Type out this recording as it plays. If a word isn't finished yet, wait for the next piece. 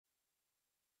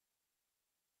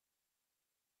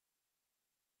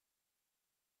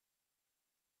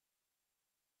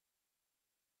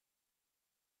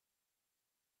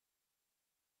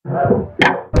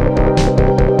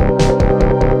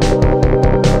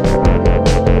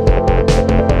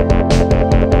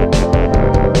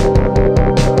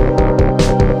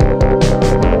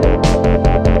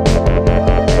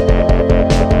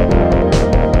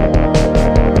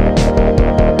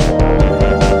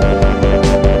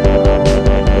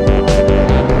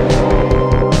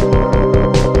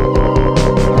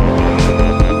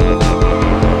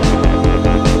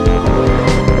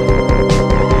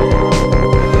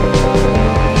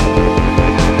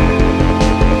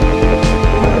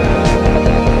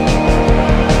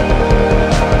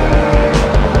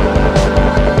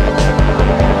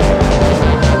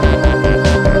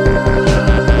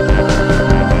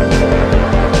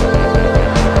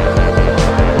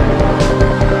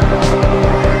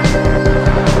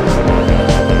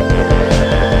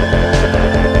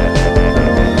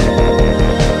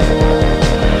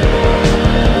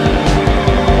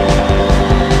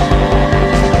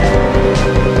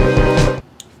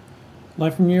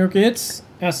Live from New York, it's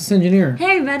Ask This Engineer.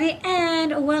 Hey everybody,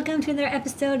 and welcome to another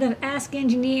episode of Ask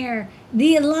Engineer,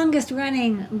 the longest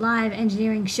running live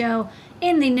engineering show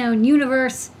in the known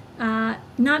universe.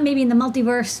 Not maybe in the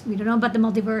multiverse. We don't know about the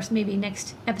multiverse. Maybe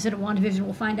next episode of WandaVision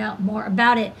we'll find out more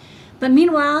about it. But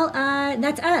meanwhile,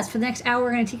 that's us. For the next hour,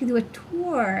 we're going to take you through a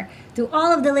tour through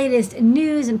all of the latest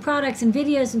news and products and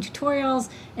videos and tutorials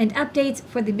and updates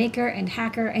for the maker and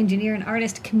hacker, engineer, and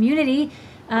artist community.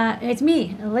 It's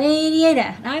me, Lady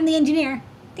Ada. I'm the engineer.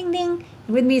 Ding, ding.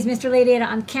 And with me is Mr. Lady Ada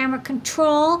on camera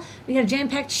control. We got a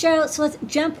jam-packed show, so let's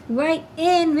jump right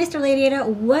in. Mr. Lady Ada,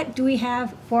 what do we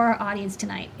have for our audience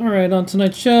tonight? All right, on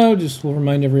tonight's show, just we'll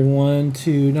remind everyone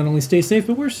to not only stay safe,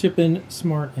 but we're shipping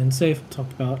smart and safe. We'll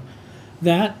talk about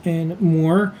that and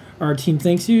more. Our team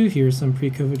thanks you. Here's some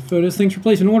pre-COVID photos. Thanks for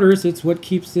placing orders. It's what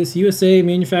keeps this USA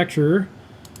manufacturer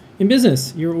in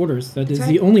business. Your orders. That's right.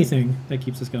 The only thing that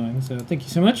keeps us going. So thank you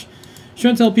so much. Show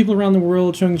and tell people around the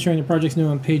world, sharing the projects.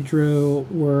 Noah and Pedro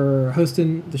were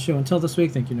hosting the show and tell this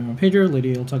week. Thank you, Noah and Pedro.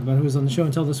 Lady will talk about who was on the show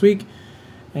and tell this week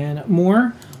and more.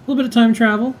 A little bit of time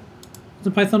travel,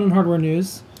 some Python and hardware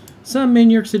news, some main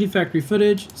New York City factory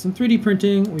footage, some 3D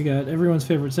printing. We got everyone's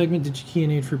favorite segment, DigiKey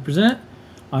and Adafruit Present,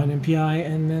 Ion MPI,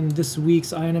 and then this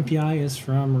week's Ion MPI is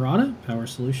from Murata Power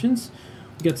Solutions.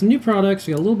 We got some new products.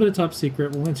 We got a little bit of top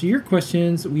secret. We'll answer your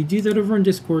questions. We do that over on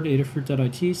Discord,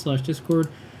 adafruit.it/Discord,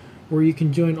 where you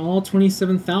can join all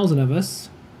 27,000 of us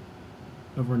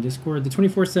over on Discord. The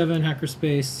 24/7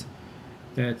 hackerspace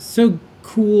that's so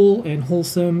cool and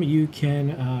wholesome, you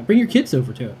can bring your kids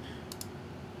over to it.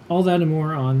 All that and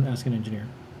more on Ask an Engineer.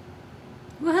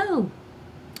 Woohoo!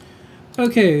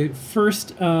 Okay,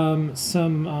 first, some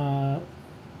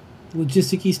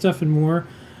logistic-y stuff and more.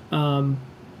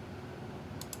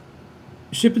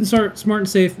 Ship and start smart and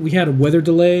safe. We had a weather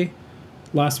delay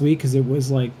last week because it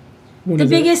was like the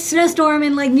biggest snowstorm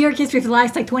in like New York history for the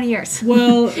last like 20 years.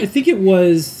 Well, I think it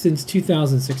was since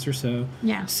 2006 or so.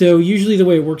 Yeah. So usually the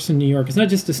way it works in New York, it's not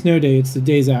just a snow day; it's the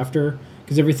days after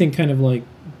because everything kind of like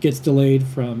gets delayed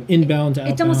from inbound to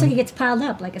outbound. It's almost like it gets piled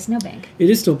up like a snowbank. It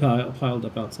is still piled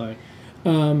up outside.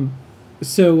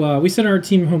 So we sent our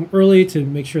team home early to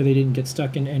make sure they didn't get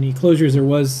stuck in any closures. There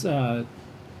was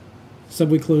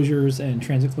subway closures and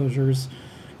transit closures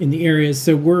in the areas.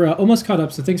 So we're almost caught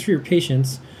up. So thanks for your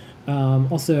patience.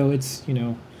 Also, it's,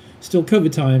 still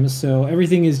COVID times. So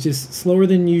everything is just slower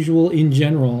than usual in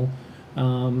general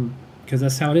because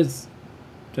that's how it is.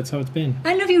 That's how it's been. I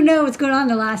don't know if you know what's going on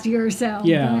the last year or so.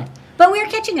 Yeah. But we're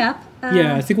catching up.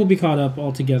 Yeah, I think we'll be caught up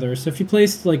altogether. So if you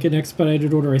placed like an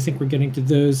expedited order, I think we're getting to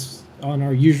those on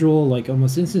our usual, like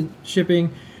almost instant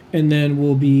shipping. And then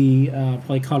we'll be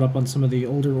probably caught up on some of the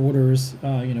older orders,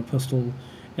 postal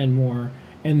and more.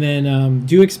 And then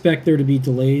do expect there to be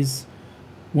delays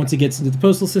once it gets into the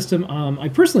postal system. I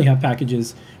personally have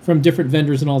packages from different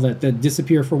vendors and all that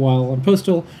disappear for a while on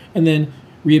postal and then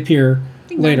reappear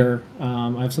later.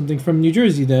 I have something from New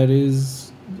Jersey that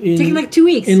is taking like 2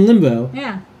 weeks in limbo.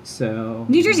 Yeah. So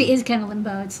New Jersey is kind of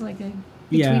limbo. It's like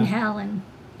between hell and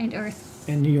earth.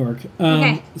 And New York.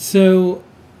 Okay. So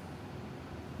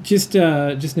just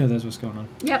know that's what's going on.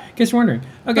 Yep. In case you're wondering.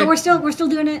 Okay. But we're still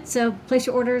doing it. So place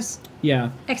your orders. Yeah.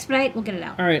 Expedite. We'll get it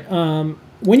out. All right.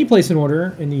 When you place an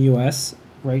order in the U.S.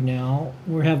 right now,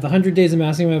 we have the 100 days of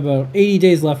masking. We have about 80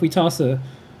 days left. We toss a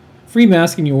free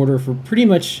mask in your order for pretty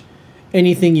much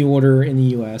anything you order in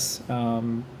the U.S.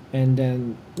 And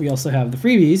then we also have the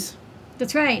freebies.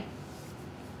 That's right.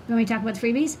 You want me to talk about the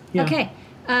freebies? Yeah. Okay.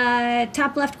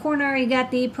 Top left corner, you got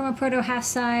the Promo Proto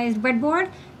half-sized breadboard.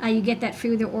 You get that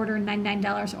free with your order,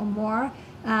 $99 or more.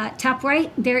 Top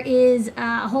right, there is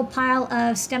a whole pile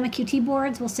of Stemma QT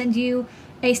boards. We'll send you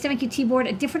a STEM IQ board,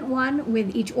 a different one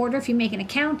with each order if you make an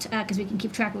account, because we can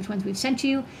keep track of which ones we've sent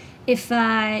you. If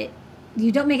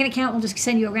you don't make an account, we'll just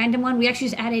send you a random one. We actually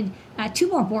just added 2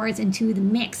 more boards into the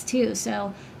mix too.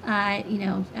 So,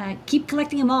 keep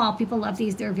collecting them all. People love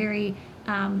these. They're very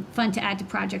fun to add to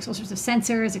projects. All sorts of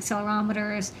sensors,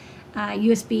 accelerometers,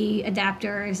 USB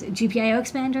adapters, GPIO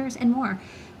expanders, and more.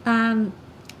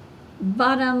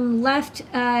 Bottom left,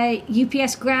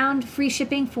 UPS ground free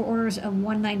shipping for orders of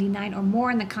 $199 or more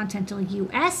in the continental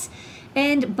US.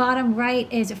 And bottom right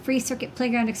is a free Circuit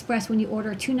Playground Express when you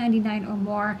order $299 or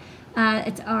more.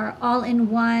 It's our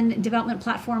all-in-one development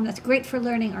platform that's great for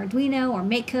learning Arduino or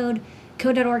MakeCode,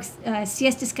 Code.org,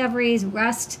 CS Discoveries,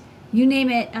 Rust, you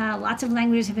name it. Lots of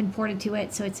languages have been ported to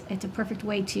it, so it's a perfect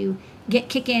way to get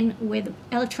kick-in with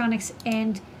electronics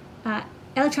and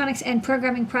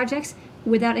programming projects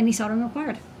without any soldering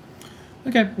required.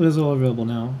 Okay, well, this is all available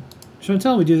now. Show and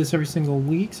Tell, we do this every single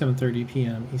week, 7:30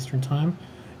 p.m. Eastern Time.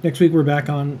 Next week, we're back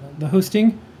on the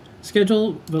hosting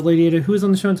schedule. But Lady Ada, who is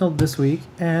on the Show and Tell this week,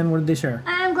 and what did they share?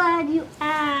 I'm glad you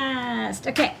asked.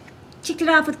 Okay, kicked it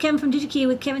off with Kevin from DigiKey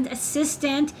with Kevin's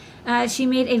assistant. She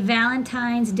made a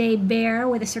Valentine's Day bear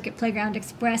with a Circuit Playground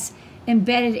Express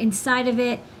embedded inside of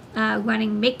it,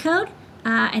 running MakeCode.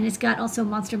 And it's got also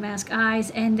Monster Mask eyes,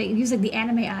 and they use like the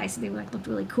anime eyes, so they looked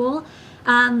really cool.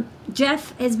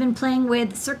 Jeff has been playing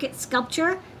with circuit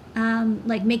sculpture,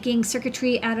 like making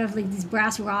circuitry out of like these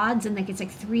brass rods, and like it's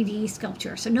like 3D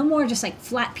sculpture. So no more just like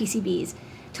flat PCBs.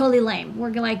 Totally lame. We're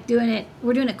like doing it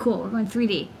cool. We're going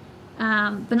 3D,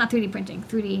 but not 3D printing,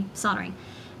 3D soldering.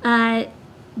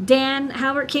 Dan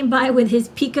Howard came by with his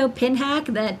Pico pin hack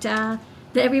that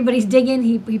everybody's digging.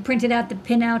 He printed out the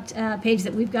pinout page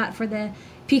that we've got for the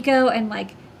Pico and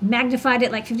like magnified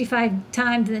it like 55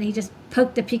 times, and then he just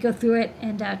poked the Pico through it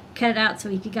and cut it out so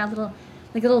he could got a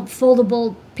little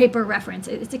foldable paper reference.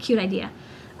 It's a cute idea.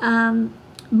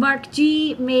 Mark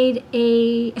G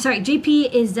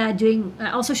JP is doing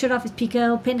also showed off his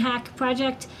Pico pin hack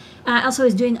project. Also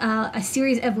is doing a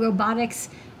series of robotics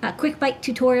quick bite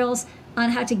tutorials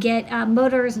on how to get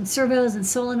motors and servos and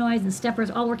solenoids and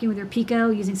steppers all working with your Pico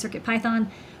using CircuitPython.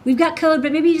 We've got code,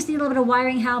 but maybe you just need a little bit of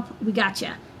wiring help. We got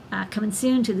you. Coming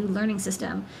soon to the learning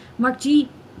system. Mark G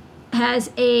has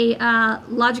a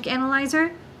logic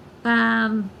analyzer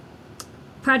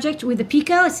project with the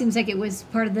Pico. It seems like it was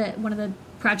part of one of the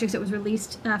projects that was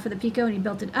released for the Pico, and he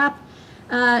built it up.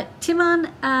 Timon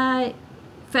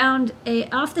found a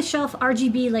off-the-shelf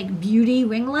RGB like beauty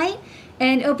ring light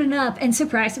and opened it up, and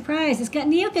surprise, surprise, it's got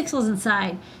NeoPixels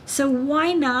inside. So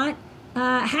why not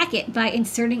hack it by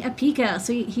inserting a Pico?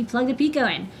 So he plugged a Pico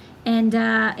in, and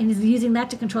is using that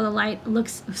to control the light. It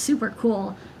looks super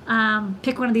cool.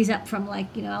 Pick one of these up from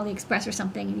like AliExpress or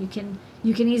something, and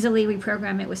you can easily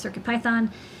reprogram it with CircuitPython.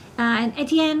 And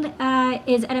Etienne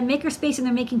is at a makerspace, and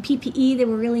they're making PPE. They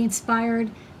were really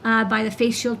inspired by the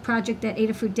face shield project that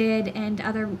Adafruit did and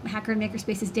other hacker and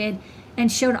makerspaces did,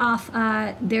 and showed off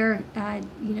their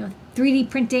 3D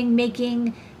printing,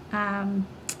 making,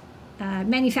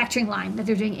 manufacturing line that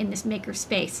they're doing in this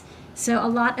makerspace. So a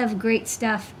lot of great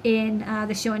stuff in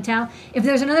the show and tell. If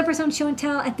there's another person on show and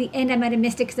tell at the end, I might have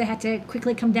missed it because I had to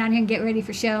quickly come down here and get ready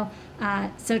for show.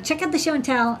 So check out the show and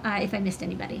tell if I missed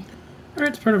anybody. All right,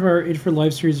 it's part of our Adafruit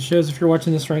Live series of shows. If you're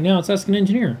watching this right now, it's Ask an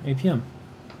Engineer, 8 p.m.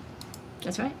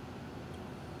 That's right.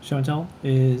 Show and Tell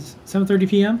is 7:30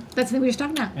 p.m. That's the thing we were just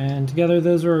talking about. And together,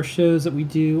 those are our shows that we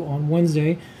do on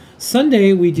Wednesday.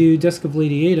 Sunday, we do Desk of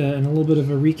Lady Ada, and a little bit of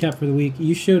a recap for the week.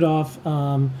 You showed off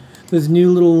those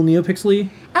new little NeoPixely.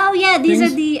 Oh yeah, these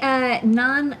things.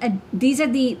 are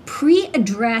the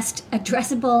pre-addressed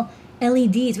addressable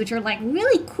LEDs, which are like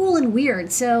really cool and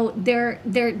weird. So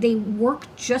they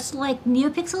work just like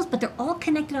NeoPixels, but they're all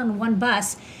connected on one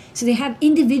bus. So they have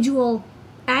individual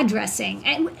addressing.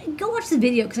 And go watch the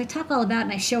video because I talk all about it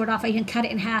and I show it off. I even cut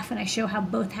it in half and I show how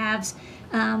both halves,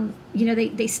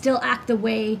 they still act the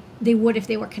way they would if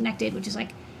they were connected, which is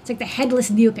like it's like the headless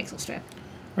NeoPixel strip.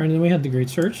 All right, and then we had the Great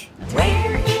Search.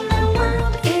 Where in the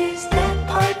world is that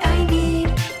part I need?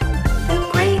 The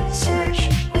Great Search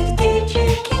with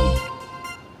DigiKey.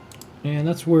 And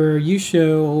that's where you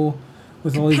show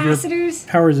with all these Capacitors.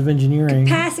 powers of engineering.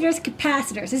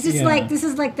 Capacitors. This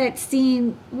is like that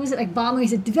scene. What was it like? Balmer. He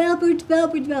said,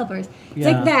 "Developers." It's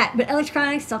like that, but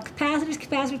electronics. It's all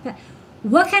capacitors.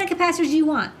 What kind of capacitors do you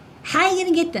want? How are you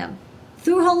gonna get them?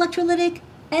 Through-hole electrolytic,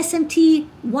 SMT.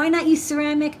 Why not use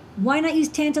ceramic? Why not use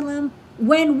tantalum?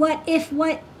 When? What? If?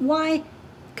 What? Why?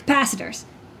 Capacitors.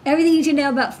 Everything you need to know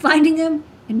about finding them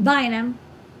and buying them.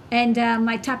 And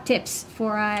my top tips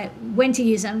for when to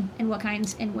use them and what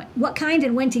kinds and what kind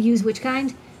and when to use which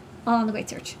kind, all on the Great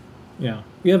Search. Yeah,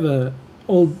 we have a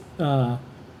old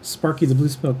Sparky the Blue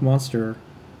Smoke Monster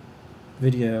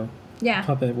video Yeah.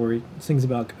 puppet where he sings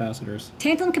about capacitors.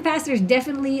 Tantalum capacitors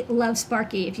definitely love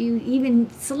Sparky. If you even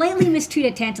slightly mistreat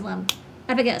a tantalum,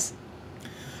 up it goes.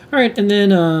 All right, and then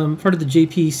part of the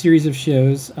JP series of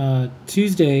shows,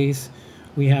 Tuesdays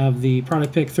we have the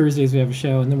product pick, Thursdays we have a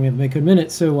show, and then we have Make Code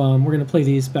Minute. So we're going to play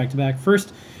these back to back.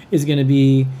 First is going to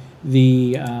be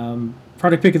the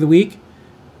product pick of the week.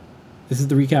 This is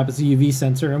the recap. It's a UV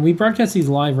sensor, and we broadcast these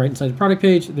live right inside the product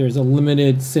page. There's a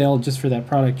limited sale just for that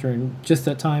product during just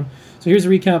that time. So here's a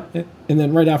recap, and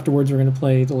then right afterwards we're going to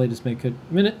play the latest Make Code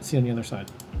Minute. See you on the other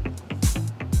side.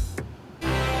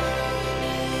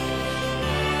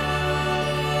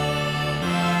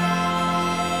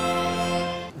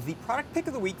 The product pick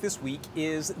of the week this week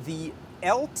is the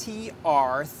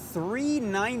LTR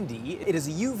 390. It is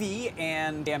a UV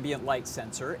and ambient light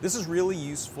sensor. This is really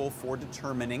useful for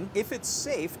determining if it's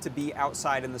safe to be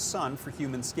outside in the sun for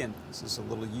human skin. This is a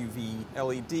little UV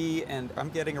LED, and I'm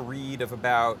getting a read of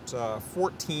about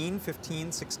 14,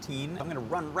 15, 16. I'm gonna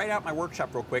run right out my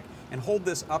workshop real quick and hold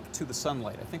this up to the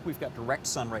sunlight. I think we've got direct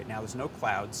sun right now. There's no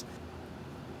clouds.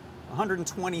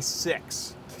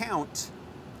 126. Count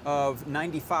of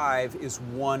 95 is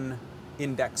one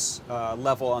index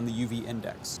level on the UV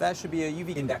index. That should be a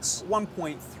UV index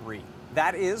 1.3.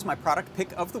 That is my product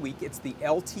pick of the week. It's the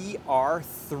LTR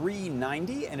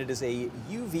 390, and it is a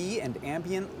UV and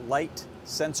ambient light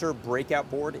sensor breakout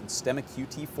board in STEMMA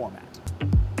QT format.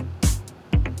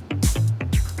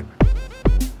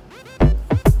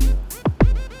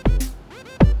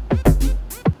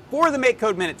 For the Make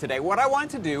Code Minute today, what I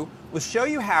wanted to do was show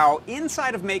you how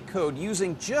inside of Make Code,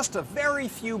 using just a very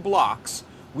few blocks,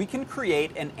 we can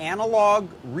create an analog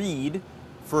read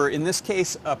for, in this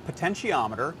case, a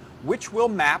potentiometer, which will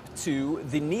map to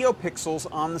the NeoPixels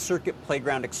on the Circuit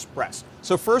Playground Express.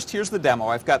 So first, here's the demo.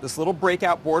 I've got this little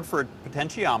breakout board for a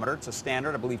potentiometer. It's a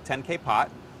standard, I believe, 10K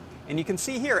pot. And you can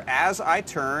see here, as I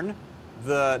turn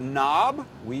the knob,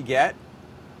 we get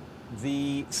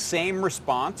the same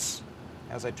response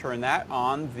as I turn that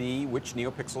on the which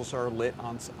NeoPixels are lit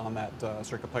on that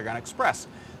Circuit Playground Express.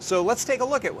 So let's take a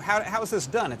look at how is this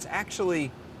done. It's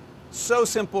actually so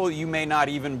simple you may not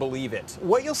even believe it.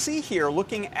 What you'll see here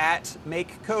looking at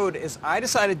Make Code is I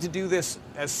decided to do this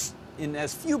in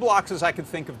as few blocks as I could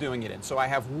think of doing it in. So I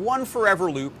have one forever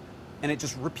loop, and it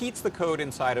just repeats the code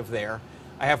inside of there.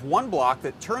 I have one block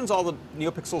that turns all the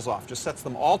NeoPixels off, just sets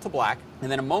them all to black,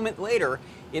 and then a moment later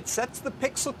it sets the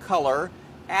pixel color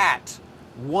at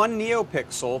one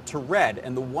NeoPixel to red,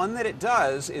 and the one that it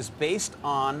does is based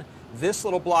on this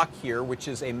little block here, which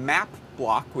is a map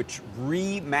block which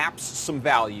remaps some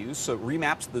values. So it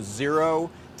remaps the 0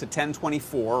 to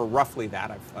 1024, or roughly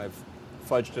that, I've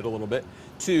fudged it a little bit,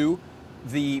 to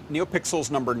the NeoPixels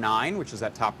number 9, which is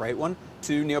that top right one,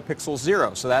 to NeoPixel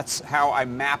 0. So that's how I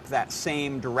map that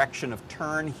same direction of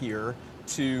turn here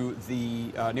to the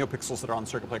NeoPixels that are on the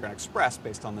Circuit Playground Express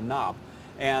based on the knob.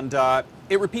 And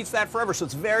it repeats that forever, so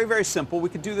it's very, very simple. We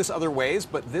could do this other ways,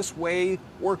 but this way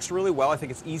works really well. I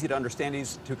think it's easy to understand,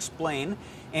 easy to explain.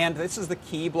 And this is the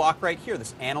key block right here,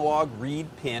 this analog read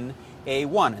pin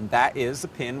A1, and that is the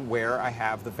pin where I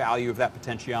have the value of that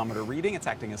potentiometer reading. It's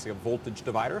acting as a voltage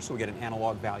divider, so we get an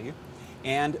analog value.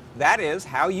 And that is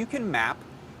how you can map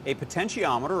a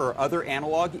potentiometer or other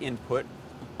analog input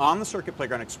on the Circuit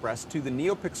Playground Express to the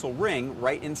NeoPixel ring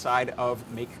right inside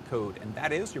of Make Code. And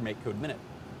that is your Make Code Minute.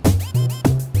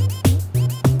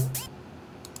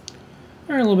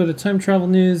 All right, a little bit of time travel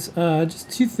news. Just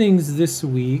two things this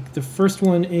week. The first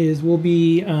one is we'll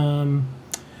be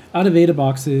out of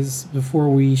AdaBoxes before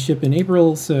we ship in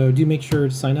April, so do make sure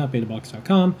to sign up,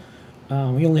 adabox.com.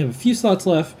 We only have a few slots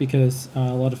left because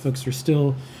a lot of folks are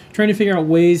still trying to figure out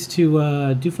ways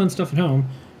to do fun stuff at home.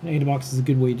 And AdaBox is a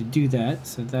good way to do that,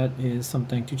 so that is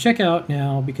something to check out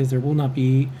now because there will not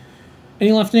be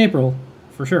any left in April,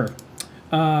 for sure.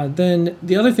 Then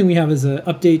the other thing we have is an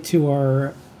update to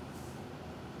our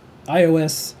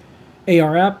iOS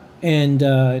AR app, and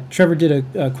Trevor did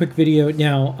a quick video.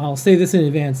 Now, I'll say this in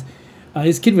advance.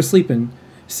 His kid was sleeping,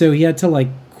 so he had to like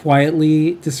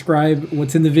quietly describe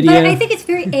what's in the video. But I think it's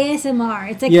very ASMR.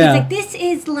 It's like, Yeah. it's like this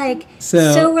is like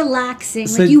so relaxing.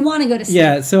 so- like you want to go to sleep.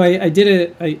 Yeah, so I did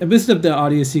it. I boosted up the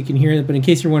audio so you can hear it, but in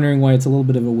case you're wondering why it's a little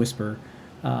bit of a whisper,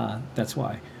 that's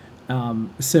why.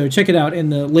 So check it out.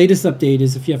 And the latest update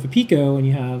is if you have a Pico and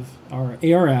you have our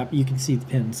AR app, you can see the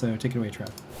pin. So take it away,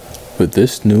 Trev. With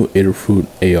this new Adafruit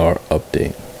AR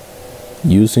update,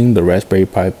 using the Raspberry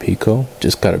Pi Pico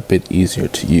just got a bit easier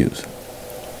to use.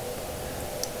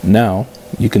 Now,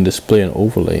 you can display an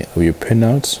overlay of your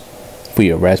printouts for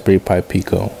your Raspberry Pi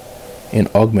Pico in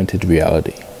augmented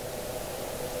reality.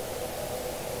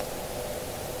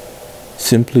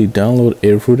 Simply download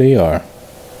Adafruit AR,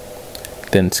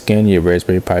 then scan your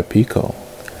Raspberry Pi Pico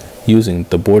using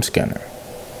the board scanner.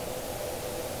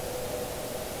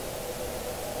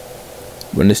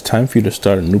 When it's time for you to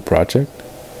start a new project,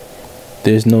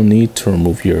 there is no need to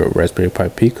remove your Raspberry Pi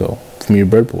Pico from your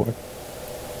breadboard.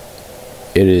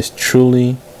 It is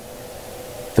truly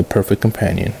the perfect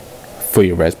companion for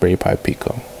your Raspberry Pi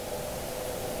Pico.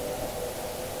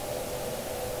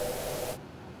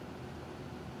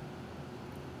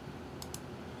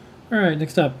 All right,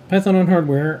 next up, Python on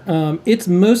hardware. It's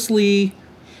mostly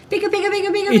Pico, Pico,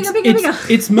 Pico, Pico, Pico, Pico, Pico.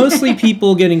 it's mostly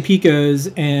people getting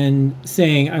Picos and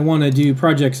saying, I want to do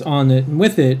projects on it and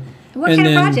with it. What and kind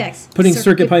of then projects? Putting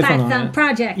CircuitPython on it.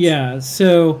 projects. Yeah,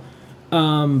 so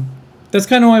that's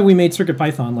kind of why we made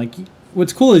CircuitPython. Like,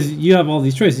 what's cool is you have all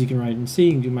these choices. You can write in C,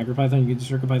 you can do MicroPython, you can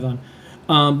do CircuitPython.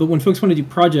 But when folks want to do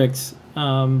projects,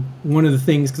 one of the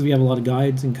things, because we have a lot of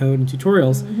guides and code and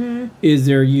tutorials, is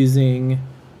they're using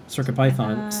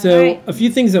CircuitPython. So right. a few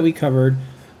things that we covered.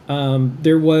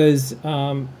 There was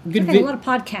good. Okay, a lot of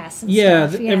podcasts. And Yeah,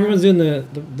 stuff. everyone's doing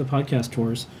the podcast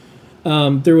tours.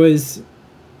 There was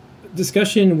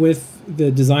discussion with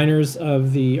the designers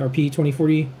of the RP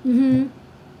 2040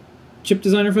 chip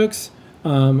designer folks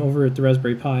over at the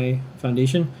Raspberry Pi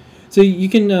Foundation. So you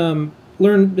can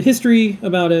learn the history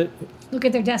about it. Look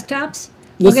at their desktops.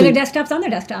 Listen- Look at their desktops on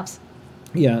their desktops.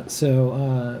 Yeah,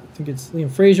 so I think it's Liam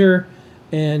Fraser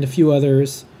and a few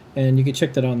others, and you can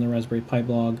check that out on the Raspberry Pi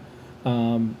blog.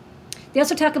 They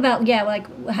also talk about like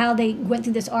how they went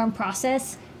through this ARM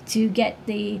process to get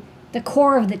the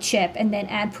core of the chip and then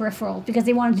add peripherals because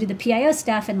they wanted to do the PIO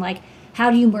stuff and like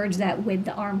how do you merge that with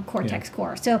the ARM Cortex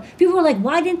core. So people were like,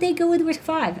 why didn't they go with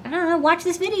RISC-V? I don't know. Watch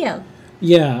this video.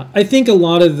 Yeah, I think a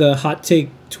lot of the hot take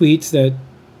tweets that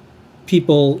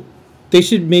people, they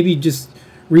should maybe just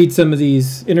read some of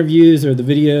these interviews or the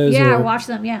videos. Yeah, or watch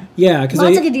them. Yeah. Yeah, because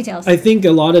Lots of good details. I think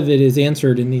a lot of it is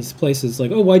answered in these places.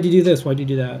 Like, oh, why'd you do this? Why'd you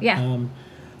do that? Yeah.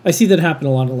 I see that happen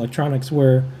a lot in electronics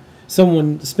where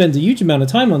someone spends a huge amount of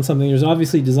time on something. There's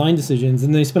obviously design decisions,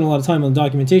 and they spend a lot of time on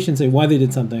documentation, say why they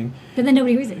did something, But then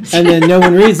nobody reads it. and then no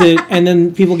one reads it, and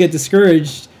then people get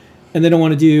discouraged, and they don't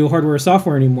want to do hardware or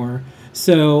software anymore.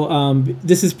 So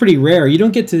this is pretty rare. You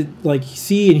don't get to like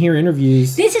see and hear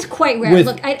interviews This is quite rare. with,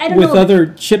 Look, I don't with know.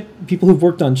 other chip people who've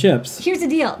worked on chips. Here's the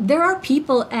deal. There are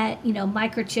people at,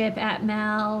 Microchip,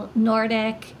 Atmel,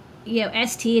 Nordic,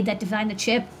 ST that design the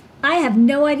chip. I have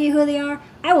no idea who they are.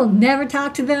 I will never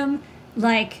talk to them.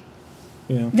 Like,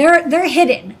 Yeah. they're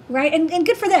hidden, right? And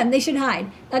good for them. They should hide.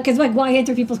 Because why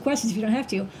answer people's questions if you don't have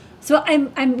to? So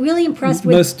I'm really impressed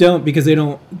with. Most don't because they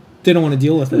don't want to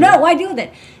deal with it. No, why deal with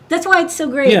it? That's why it's so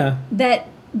great Yeah. that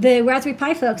the Raspberry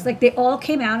Pi folks, like, they all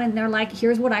came out and they're like,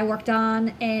 here's what I worked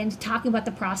on, and talking about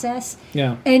the process.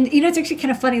 Yeah. And, it's actually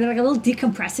kind of funny. They're like a little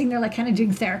decompressing. They're like kind of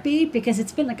doing therapy because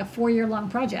it's been like a 4-year-long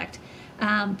project.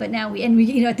 But now we,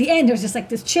 at the end, there's just like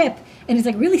this chip, and it's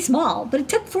like really small, but it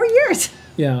took 4 years.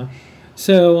 Yeah.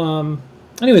 So,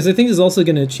 anyways, I think this is also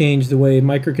going to change the way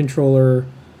microcontroller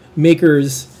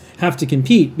makers have to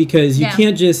compete because you Yeah.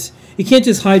 can't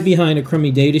just hide behind a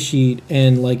crummy data sheet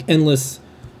and like endless,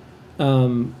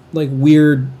 like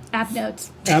weird App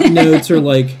notes. app notes or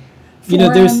like,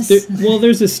 Forums.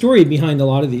 there's a story behind a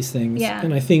lot of these things. Yeah.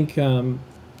 And I think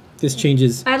this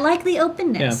changes. I like the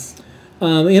openness.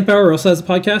 Amp Hour also has a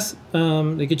podcast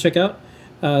they could check out.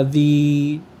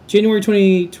 The January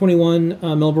 2021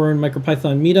 Melbourne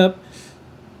MicroPython meetup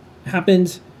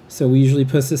happened, so we usually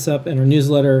post this up in our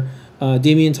newsletter.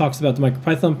 Damien talks about the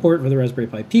MicroPython port for the Raspberry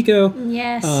Pi Pico.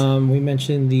 Yes. We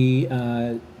mentioned the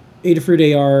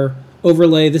Adafruit AR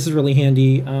overlay. This is really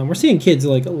handy. We're seeing kids,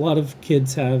 like a lot of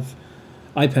kids have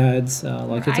iPads, a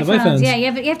lot of kids have iPhones. Yeah, you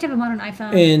have to have a modern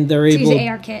iPhone. And they're to able use the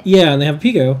AR kit. Yeah, and they have a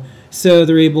Pico, so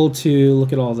they're able to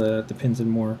look at all the pins and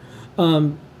more.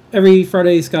 Every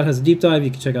Friday, Scott has a deep dive.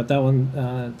 You can check out that one.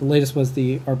 The latest was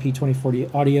the RP 2040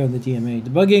 audio and the DMA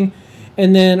debugging.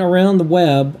 And then around the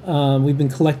web, we've been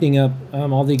collecting up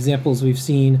all the examples we've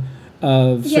seen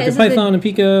of Yeah, is it the CircuitPython and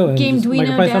Pico and Game just Duino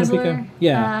MicroPython and Dazzler. Pico.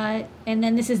 Yeah, And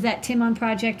then this is that Timon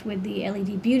project with the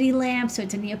LED beauty lamp, so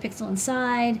it's a NeoPixel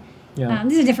inside. yeah.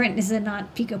 This is a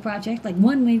not Pico project, like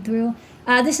one made through.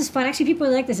 This is fun. Actually, people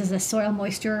really like this as a soil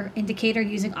moisture indicator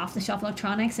using off-the-shelf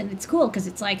electronics, and it's cool because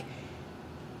it's like,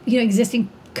 existing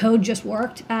code just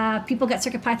worked. People got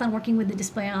CircuitPython working with the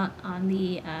display on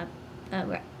the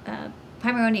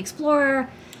Pomeranian Explorer.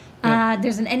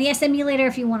 There's an NES emulator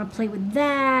if you want to play with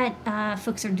that.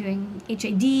 Folks are doing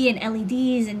HID and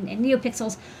LEDs and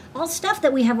NeoPixels, all stuff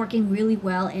that we have working really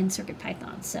well in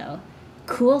CircuitPython. So,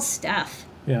 cool stuff.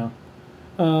 Yeah.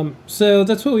 So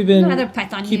that's what we've been Other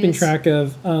Python keeping news. track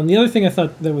of. The other thing I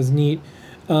thought that was neat,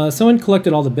 someone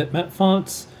collected all the bitmap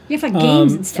fonts You have like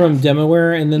games and stuff. from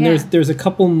Demoware, and then Yeah. there's a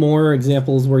couple more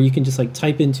examples where you can just like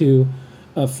type into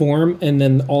a form and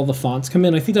then all the fonts come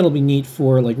in. I think that'll be neat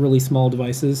for like really small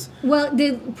devices. Well,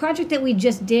 the project that we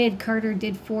just did, Carter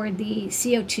did for the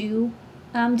CO2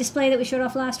 display that we showed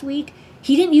off last week.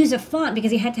 He didn't use a font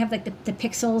because he had to have like the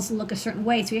pixels look a certain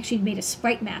way, so he actually made a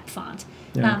sprite map font.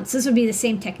 Yeah. So this would be the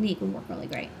same technique, would work really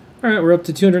great. All right, we're up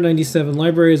to 297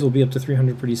 libraries. We'll be up to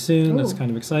 300 pretty soon. That's Ooh.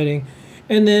 kind of exciting.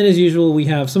 And then, as usual, we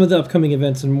have some of the upcoming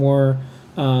events and more.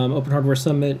 Open Hardware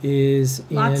Summit is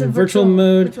Lots in of virtual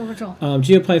mode. Virtual.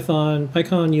 GeoPython,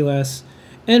 PyCon US,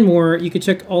 and more. You can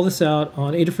check all this out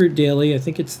on Adafruit Daily. I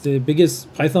think it's the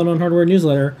biggest Python on Hardware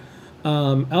newsletter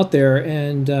out there.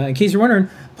 And in case you're wondering,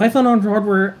 Python on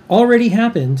Hardware already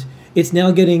happened. It's now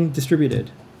getting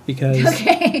distributed because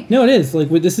Okay. no, it is like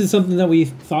this is something that we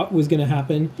thought was going to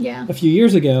happen Yeah. a few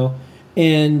years ago,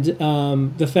 and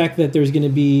the fact that there's going to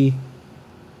be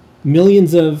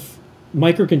millions of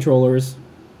microcontrollers,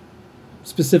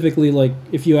 specifically like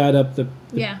if you add up the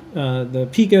Yeah. the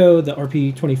Pico, the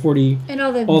RP2040, And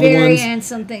all the all the ones- variants,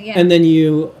 something, yeah. and then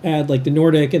you add like the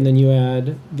Nordic, and then you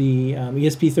add the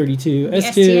ESP32 The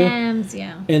S2, STMs,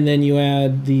 yeah. and then you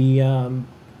add the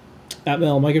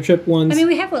Atmel microchip ones. I mean,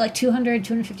 we have, what, like 200,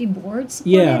 250 boards?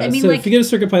 on Yeah, it? I mean, so like, if you go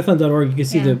to circuitpython.org, you can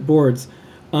see Yeah. the boards.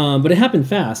 But it happened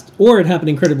fast, or it happened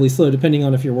incredibly slow, depending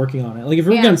on if you're working on it. Like if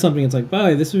you're working Yeah. on something, it's like, wow,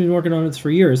 this has been working on it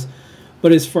for years.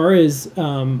 But as far as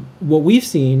what we've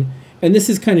seen, and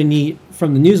this is kind of neat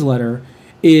from the newsletter,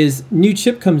 is new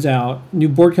chip comes out, new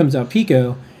board comes out,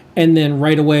 Pico, and then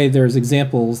right away there's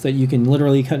examples that you can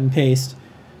literally cut and paste.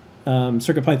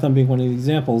 CircuitPython being one of the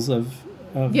examples of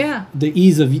Yeah. the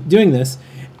ease of doing this.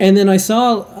 And then I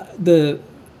saw the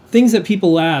things that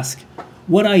people ask,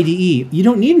 what IDE? You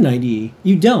don't need an IDE.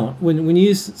 You don't. When you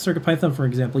use CircuitPython, for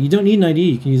example, you don't need an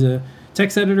IDE. You can use a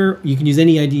text editor. You can use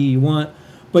any IDE you want,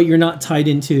 but you're not tied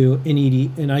into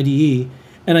an IDE.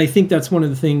 And I think that's one of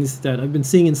the things that I've been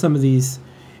seeing in some of these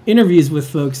interviews with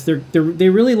folks. They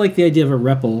really like the idea of a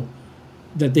REPL,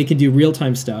 that they can do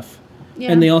real-time stuff.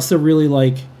 Yeah. And they also really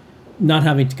like not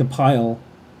having to compile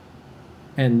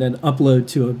and then upload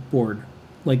to a board.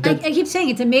 Like I that, keep saying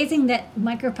it's amazing that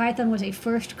MicroPython was a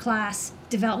first-class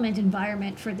development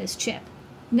environment for this chip.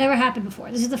 Never happened before.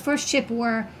 This is the first chip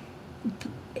where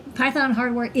Python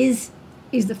hardware is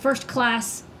the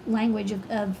first-class language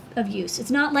of use.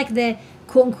 It's not like the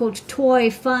quote-unquote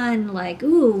toy, fun, like,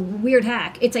 ooh, weird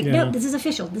hack. It's like, Yeah. no, this is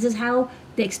official. This is how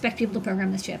they expect people to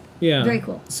program this chip. yeah. Very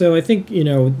cool. So I think,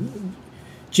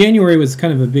 January was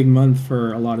kind of a big month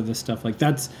for a lot of this stuff. Like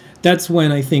that's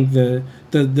when I think the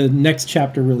next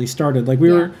chapter really started. Like we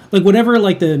Yeah. were like whatever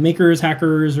like the makers,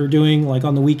 hackers are doing like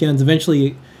on the weekends,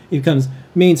 eventually it becomes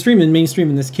mainstream, and mainstream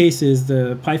in this case is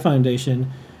the Pi Foundation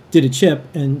did a chip,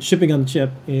 and shipping on the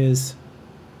chip is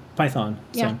Python.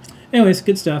 Yeah. So anyways,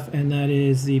 good stuff, and that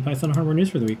is the Python hardware news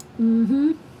for the week.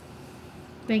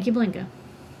 Thank you, Blinka.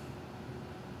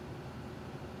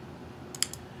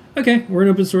 Okay, we're an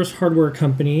open source hardware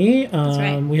company.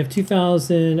 right. We have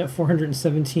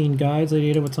 2,417 guides. Lady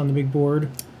Ada, what's on the big board?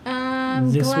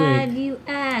 I'm This glad week. you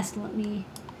asked. Let me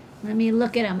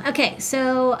look at them. Okay,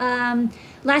 so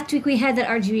last week we had that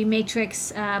RGB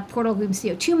Matrix Portal Room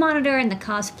CO2 monitor and the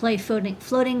Cosplay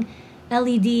floating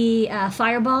LED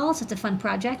fireball. So it's a fun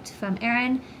project from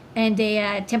Aaron, and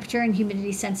a temperature and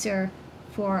humidity sensor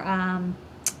for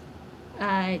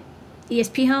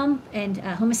ESP Home and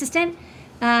Home Assistant.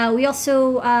 We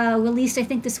also released, I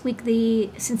think, this week the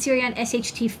Sensirion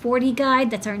SHT40 guide.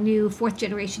 That's our new 4th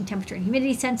generation temperature and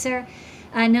humidity sensor.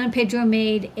 Noah and Pedro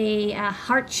made a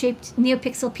heart-shaped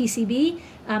NeoPixel PCB,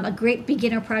 a great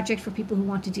beginner project for people who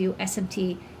want to do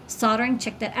SMT soldering.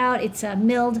 Check that out. It's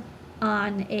milled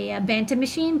on a Bantam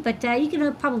machine, but you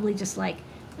can probably just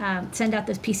send out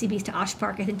those PCBs to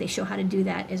OshPark. I think they show how to do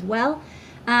that as well.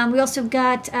 We also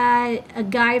got a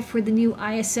guide for the new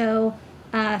ISO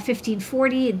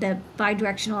 1540, the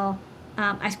bidirectional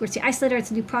I2C isolator.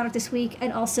 It's a new product this week.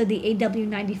 And also the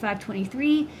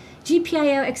AW9523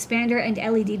 GPIO expander and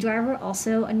LED driver,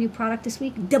 also a new product this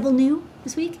week. Double new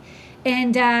this week.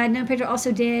 And Noah and Pedro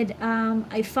also did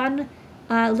a fun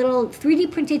little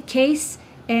 3D printed case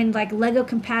and like Lego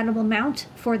compatible mount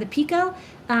for the Pico.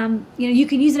 You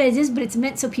can use it as is, but it's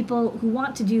meant so people who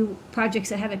want to do projects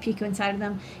that have a Pico inside of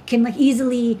them can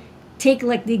easily take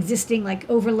the existing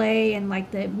overlay and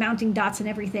the mounting dots and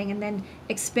everything, and then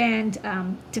expand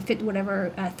to fit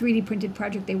whatever 3D printed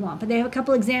project they want. But they have a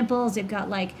couple examples. They've got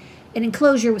an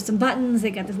enclosure with some buttons.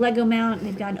 They've got this Lego mount, and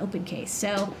they've got an open case.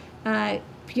 So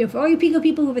for all you Pico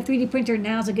people who have a 3D printer,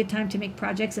 now's a good time to make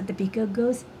projects that the Pico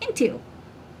goes into.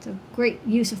 It's a great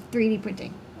use of 3D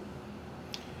printing.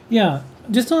 Yeah,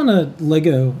 just on a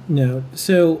Lego note.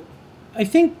 So, I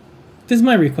think this is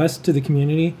my request to the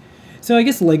community. So, I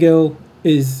guess Lego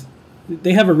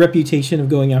they have a reputation of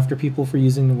going after people for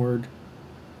using the word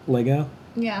Lego.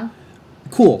 Yeah.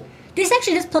 Cool. This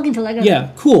actually does plug into Lego.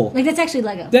 Yeah, cool. Like, that's actually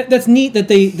Lego. That's neat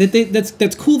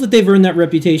that's cool that they've earned that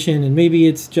reputation, and maybe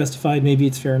it's justified, maybe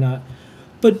it's fair or not.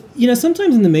 But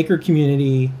sometimes in the maker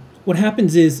community, what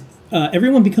happens is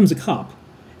everyone becomes a cop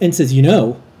and says,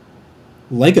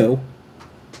 Lego.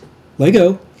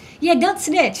 Yeah, don't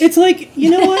snitch. It's like, you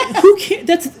know what? Who cares?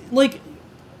 That's like,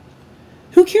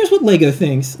 who cares what Lego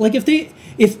thinks? Like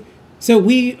so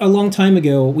we a long time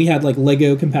ago we had like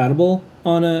Lego compatible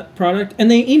on a product,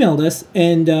 and they emailed us,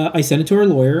 and I sent it to our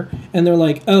lawyer, and they're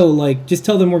like, oh, like just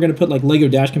tell them we're going to put like Lego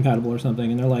Dash compatible or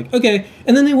something, and they're like, okay,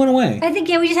 and then they went away. I think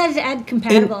we just had to add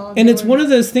compatible. And it's one of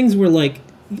those things where like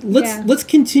let's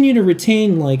continue to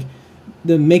retain like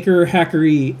the maker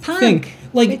hackery thing.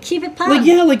 Like keep it punk.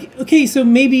 Like okay, so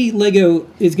maybe Lego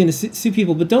is going to sue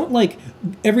people, but don't like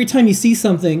every time you see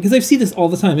something, because I've seen this all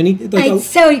the time.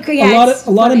 A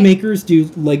lot of makers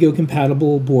do Lego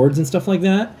compatible boards and stuff like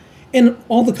that, and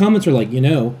all the comments are like,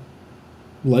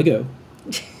 Lego,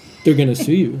 they're going to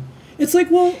sue you. It's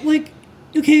like, well, like,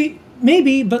 okay,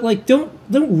 maybe, but like don't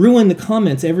ruin the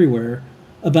comments everywhere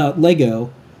about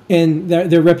Lego and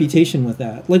their reputation with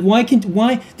that. Like, why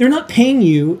they're not paying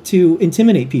you to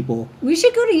intimidate people? We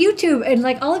should go to YouTube and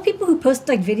like all the people who post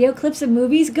like video clips of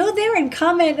movies, go there and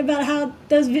comment about how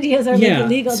those videos are like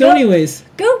illegal. So, anyways,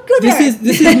 go there.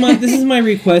 This is my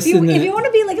request. if you want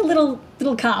to be like a little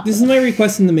cop, this is my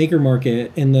request in the maker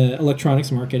market, in the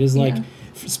electronics market, is like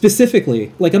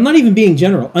specifically, like I'm not even being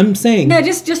general. I'm saying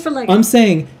just for like I'm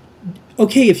saying.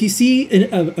 Okay, if you see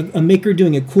a maker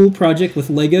doing a cool project with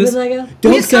Legos,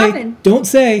 don't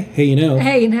say, hey,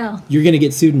 you're gonna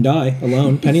get sued and die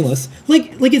alone, penniless.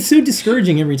 like it's so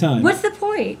discouraging every time. What's the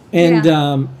point? And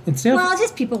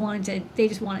just people they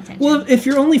just want attention. Well, if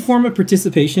your only form of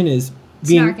participation is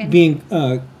being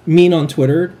mean on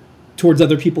Twitter towards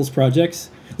other people's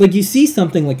projects, like you see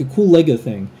something like a cool Lego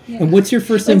thing, and what's your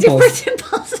first impulse?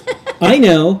 I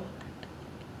know.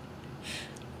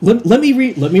 Let me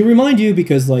remind you,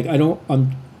 because like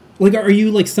I'm like, are you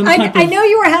like some type of... I know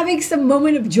you were having some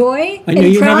moment of joy. I know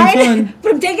you're having fun,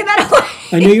 but I'm taking that away.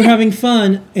 I know you're having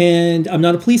fun, and I'm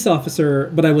not a police officer,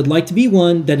 but I would like to be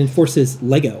one that enforces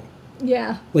Lego.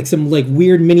 Yeah. Like some like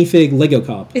weird minifig Lego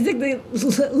cop. It's like the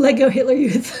Lego Hitler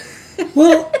Youth.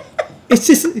 Well, it's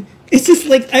just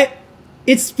like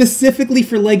it's specifically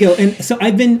for Lego, and so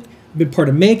I've been part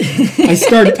of Make. I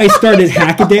started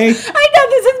Hackaday. I know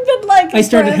this has been like. I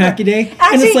started Hackaday,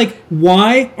 and it's like,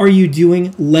 why are you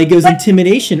doing Lego's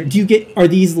intimidation? Are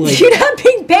these like? You're not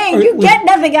being paid. You get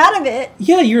nothing out of it.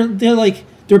 Yeah,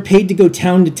 they're paid to go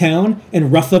town to town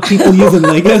and rough up people using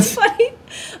Legos.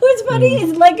 What's funny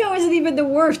is Lego isn't even the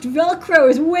worst. Velcro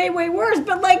is way, way worse.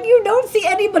 But like, you don't see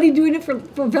anybody doing it for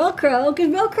Velcro, because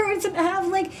Velcro doesn't have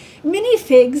like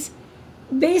minifigs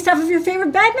based off of your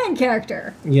favorite Batman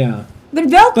character. Yeah. But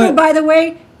Velcro, by the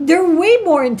way, they're way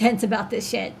more intense about this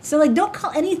shit. So, like, don't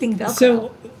call anything Velcro.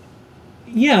 So,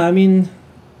 yeah, I mean,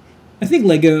 I think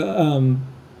Lego,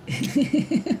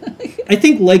 I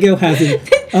think Lego has an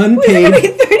unpaid... We're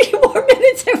having 30 more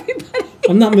minutes, everybody.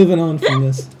 I'm not moving on from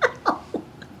this.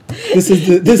 This is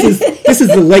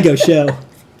the Lego show.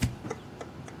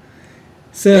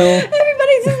 So...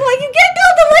 Everybody's just like, you can't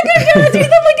call the Lego show. It's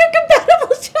the Lego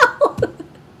compatible show.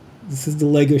 This is the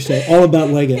Lego show, all about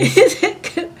Legos.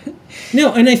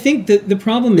 No, and I think that the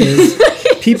problem is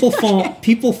people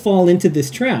fall into this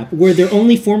trap where their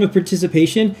only form of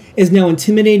participation is now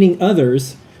intimidating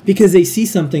others because they see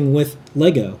something with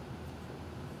Lego.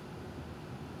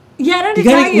 Yeah, I don't you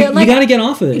gotta get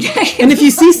off of it. And if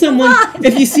you see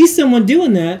someone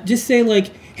doing that, just say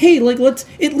like, hey, like let's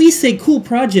at least say cool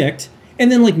project,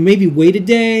 and then like maybe wait a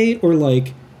day or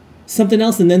like something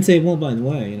else, and then say, well, by the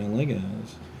way, Legos.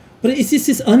 But it's just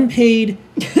this unpaid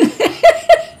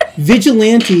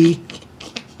vigilante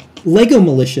Lego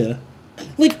militia.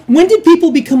 Like, when did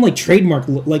people become like trademark?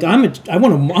 Like, I want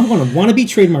to be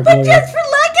trademark lawyer. Just for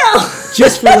Lego.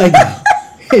 Just for Lego.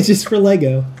 It's just for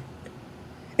Lego,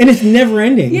 and it's never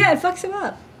ending. Yeah, it fucks them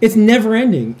up. It's never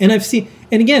ending, and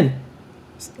and again,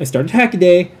 I started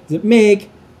Hackaday. Does it make?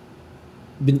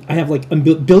 I have like a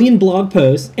billion blog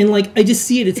posts, and like I just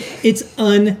see it. It's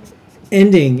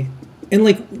unending. And,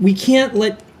 like, we can't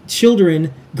let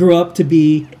children grow up to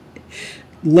be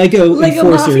Lego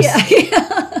enforcers.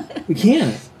 Mafia. We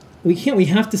can't. We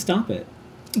have to stop it.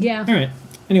 Yeah. All right.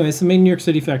 Anyway, some main New York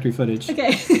City factory footage.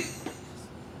 Okay.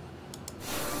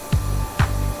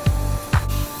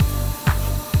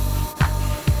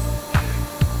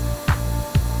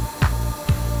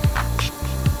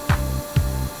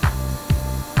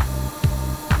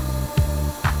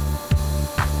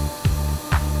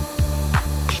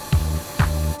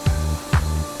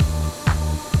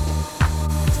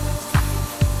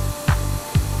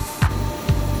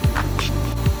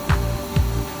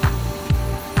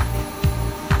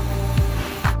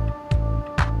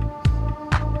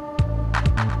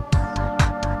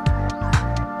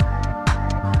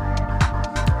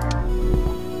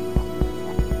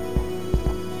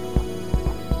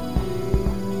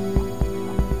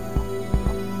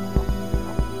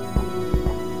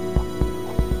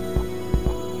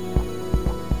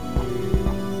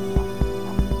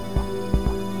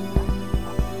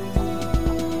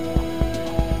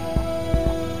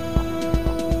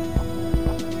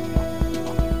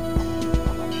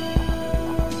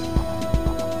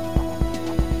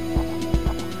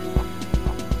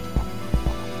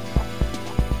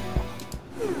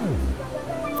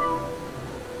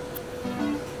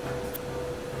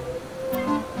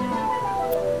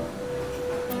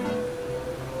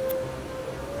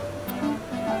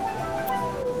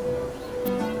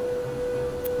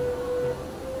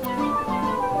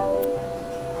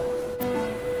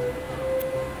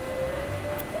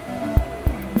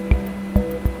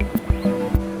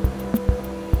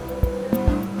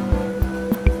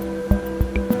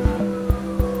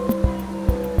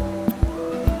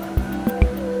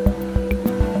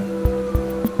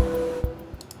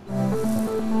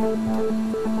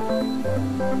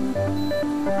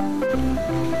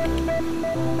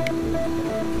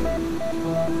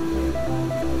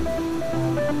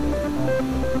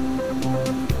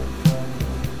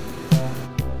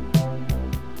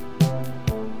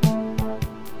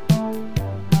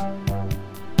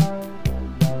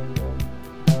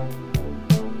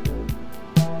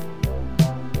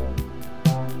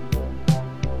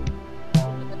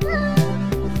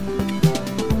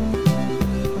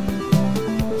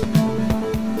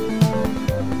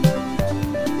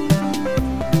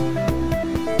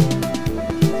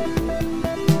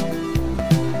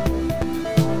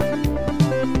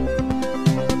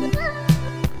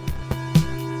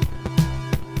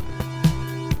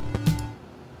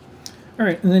 All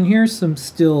right, and then here's some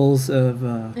stills of.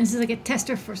 This is like a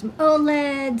tester for some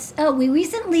OLEDs. Oh, we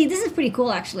recently, this is pretty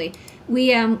cool actually. We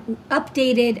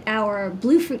updated our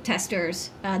Bluefruit testers.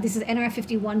 This is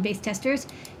NRF51 based testers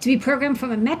to be programmed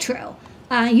from a Metro.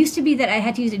 It used to be that I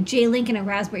had to use a J-Link and a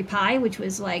Raspberry Pi, which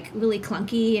was like really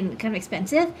clunky and kind of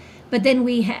expensive. But then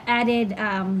we added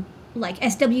like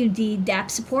SWD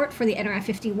DAP support for the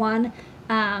NRF51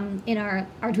 in our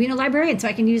Arduino library, and so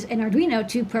I can use an Arduino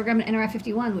to program an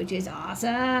NRF51, which is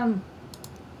awesome.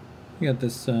 You got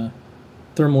this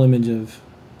thermal image of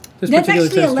this That's particular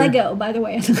actually tester. a Lego, by the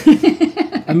way.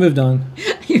 I moved on.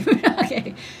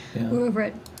 Okay, Yeah. we're over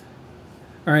it.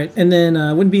 All right, and then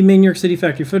wouldn't be main New York City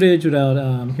factory footage without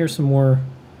here's some more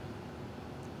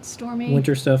Stormy.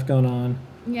 winter stuff going on,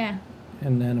 Yeah.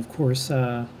 and then of course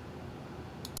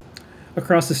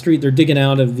across the street they're digging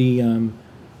out of the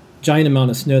giant amount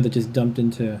of snow that just dumped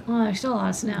into Oh, there's still a lot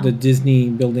of snow. the Disney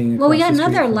building. Well, we got across the street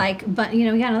another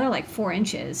from- we got another like 4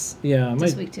 inches Yeah, it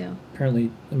this might, week too. apparently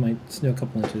it might snow a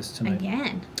couple inches tonight.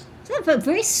 Again. It's a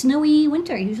very snowy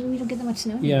winter. Usually we don't get that much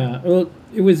snow. anymore. Yeah, well,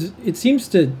 it seems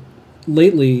to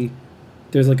lately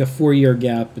there's like a 4-year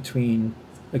gap between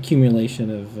accumulation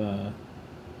of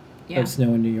Yeah.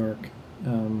 snow in New York. I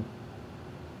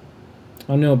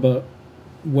don't know about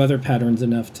weather patterns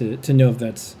enough to know if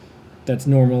that's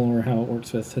normal or how it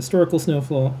works with historical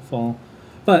snowfall,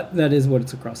 but that is what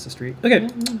it's across the street. Okay,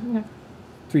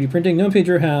 3D printing. No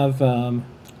pager have.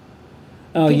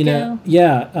 Pico.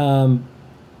 Yeah.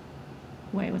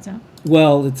 Wait, what's that?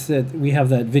 Well, it's that we have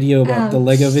that video about Oh, the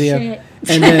Lego video, shit.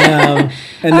 and then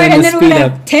and All right, then and the then we're speed gonna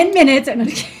up. have 10 minutes.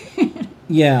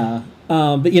 Yeah,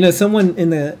 but someone in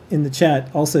the chat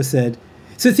also said,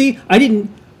 so see, I'm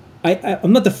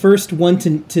not the first one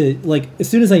to like, as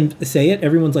soon as I say it,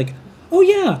 everyone's like, oh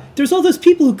yeah, there's all those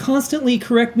people who constantly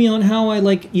correct me on how I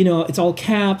like, it's all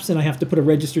caps and I have to put a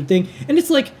registered thing, and it's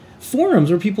like forums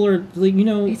where people are like,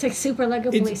 It's like super Lego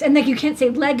It's- police, and like you can't say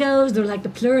Legos. They're like the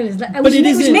plural is, But which it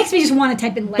makes isn't- me just want to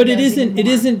type in Legos. but it isn't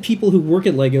even more. people who work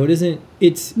at Lego. It isn't.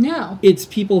 It's No, it's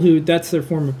people who that's their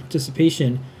form of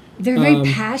participation. they're very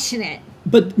passionate.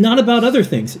 But not about other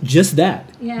things, just that.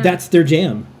 Yeah. That's their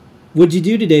jam. What'd you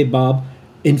do today, Bob?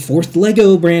 Enforced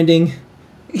Lego branding.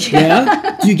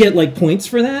 Yeah. Do you get like points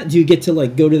for that? Do you get to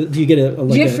like go to? Do you get a Do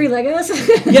like you get a, free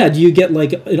Legos? yeah? Do you get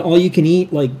like an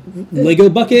all-you-can-eat like Lego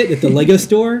bucket at the Lego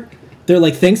store? They're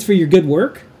like, thanks for your good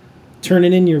work,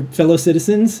 turning in your fellow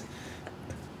citizens.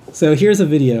 So here's a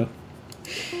video.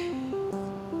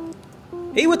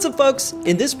 Hey, what's up folks?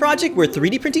 In this project we're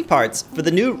 3D printing parts for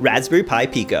the new Raspberry Pi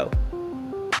Pico.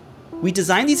 We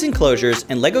designed these enclosures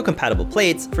and LEGO compatible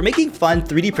plates for making fun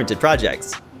 3D printed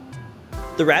projects.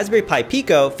 The Raspberry Pi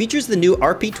Pico features the new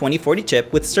RP2040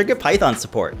 chip with CircuitPython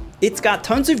support. It's got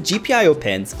tons of GPIO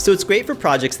pins, so it's great for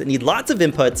projects that need lots of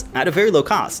inputs at a very low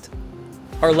cost.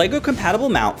 Our LEGO compatible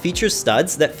mount features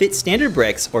studs that fit standard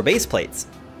bricks or base plates.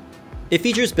 It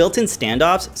features built-in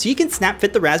standoffs so you can snap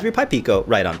fit the Raspberry Pi Pico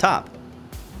right on top.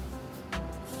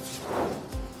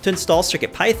 To install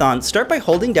CircuitPython, start by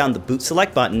holding down the boot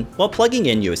select button while plugging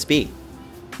in USB.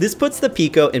 This puts the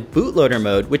Pico in bootloader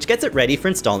mode, which gets it ready for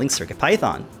installing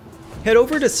CircuitPython. Head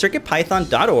over to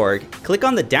circuitpython.org, click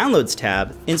on the Downloads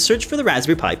tab, and search for the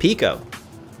Raspberry Pi Pico.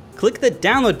 Click the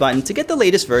Download button to get the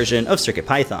latest version of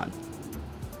CircuitPython.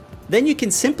 Then you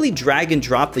can simply drag and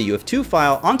drop the UF2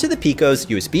 file onto the Pico's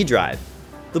USB drive.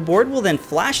 The board will then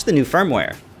flash the new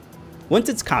firmware. Once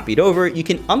it's copied over, you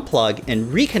can unplug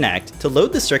and reconnect to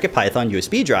load the CircuitPython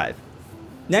USB drive.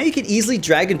 Now you can easily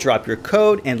drag and drop your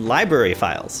code and library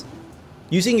files.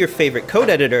 Using your favorite code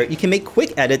editor, you can make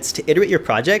quick edits to iterate your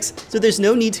projects, so there's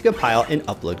no need to compile and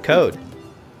upload code.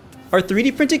 Our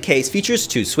 3D printed case features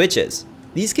 2 switches.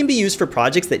 These can be used for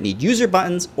projects that need user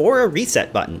buttons or a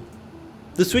reset button.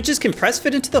 The switches can press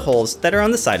fit into the holes that are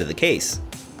on the side of the case.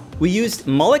 We used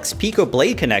Molex Pico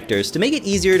blade connectors to make it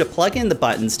easier to plug in the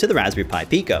buttons to the Raspberry Pi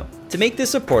Pico. To make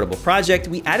this a portable project,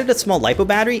 we added a small LiPo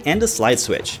battery and a slide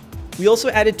switch. We also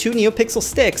added 2 NeoPixel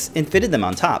sticks and fitted them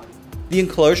on top. The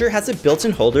enclosure has a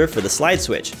built-in holder for the slide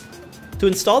switch. To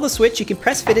install the switch, you can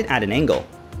press fit it at an angle.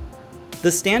 The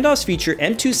standoffs feature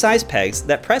M2 size pegs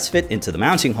that press fit into the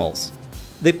mounting holes.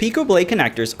 The Pico blade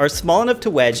connectors are small enough to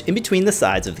wedge in between the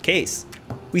sides of the case.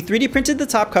 We 3D printed the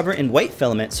top cover in white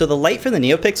filament so the light from the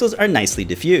NeoPixels are nicely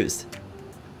diffused.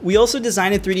 We also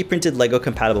designed and 3D printed LEGO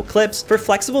compatible clips for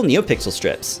flexible NeoPixel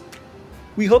strips.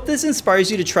 We hope this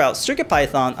inspires you to try out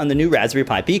CircuitPython on the new Raspberry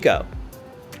Pi Pico.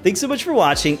 Thanks so much for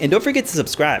watching, and don't forget to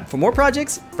subscribe for more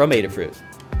projects from Adafruit.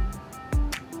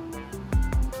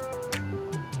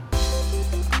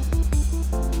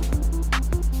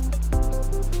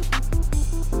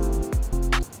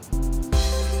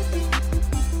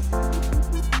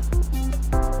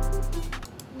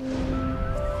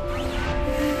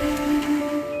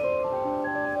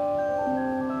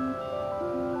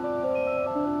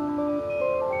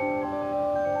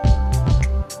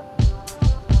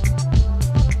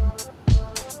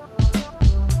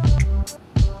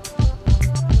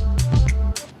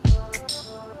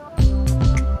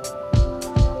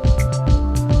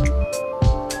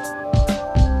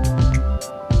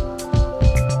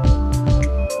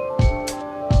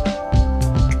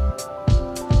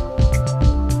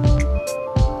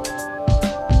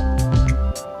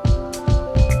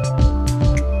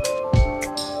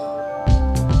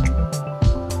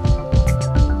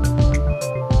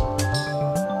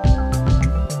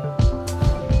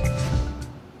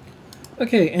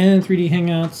 Okay, and 3D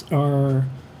Hangouts are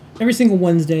every single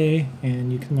Wednesday,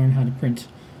 and you can learn how to print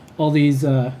all these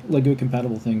LEGO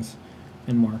compatible things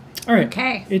and more. All right,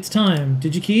 Okay. it's time.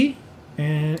 DigiKey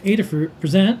and Adafruit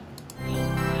present.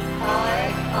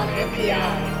 on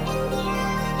MPI.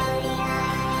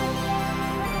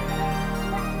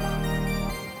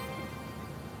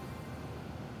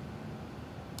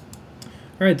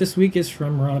 All right, this week is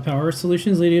from Murata Power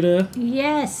Solutions. Lady Ada,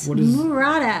 Yes, What is-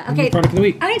 Murata. new Okay, product of the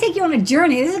week. I'm going to take you on a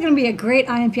journey. This is going to be a great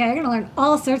Ion MPI. You're going to learn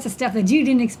all sorts of stuff that you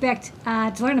didn't expect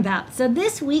to learn about. So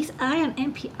this week's Ion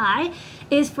MPI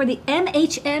is for the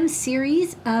MHM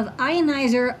series of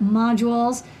ionizer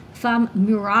modules from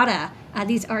Murata.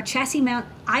 These are chassis mount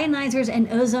ionizers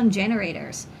and ozone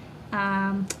generators.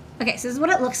 Okay, so this is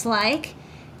what it looks like.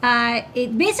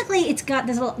 It's got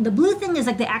this little, the blue thing is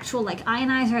like the actual like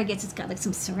ionizer. I guess it's got like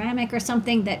some ceramic or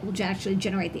something that will actually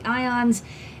generate the ions.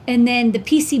 And then the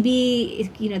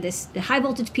PCB, the high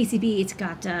voltage PCB, it's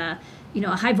got, a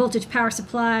high voltage power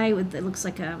supply with, it looks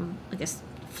like a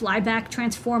flyback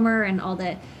transformer and all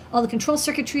the control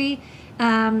circuitry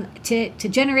to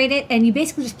generate it. And you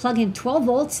basically just plug in 12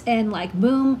 volts and like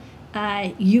boom,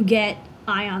 you get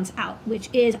ions out, which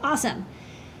is awesome.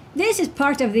 This is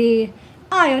part of the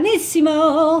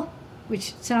Ionissimo,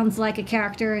 which sounds like a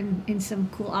character in some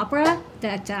cool opera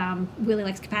that really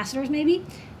likes capacitors, maybe.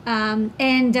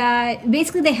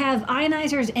 Basically, they have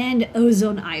ionizers and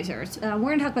ozonizers. We're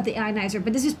going to talk about the ionizer,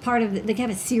 but this is part of they have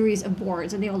a series of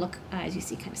boards, and they all look, as you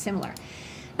see, kind of similar.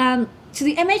 So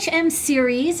the MHM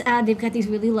series, they've got these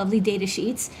really lovely data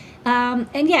sheets.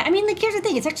 And yeah, I mean, like, here's the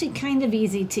thing. It's actually kind of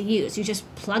easy to use. You just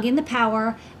plug in the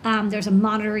power. There's a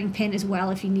monitoring pin as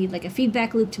well if you need like a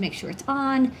feedback loop to make sure it's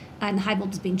on and the high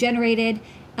voltage is being generated.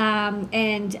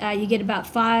 You get about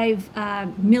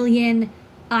 5 million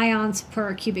ions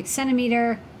per cubic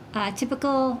centimeter,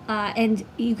 typical. And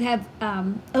you have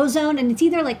ozone, and it's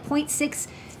either like 0.6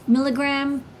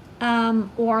 milligram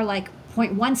or like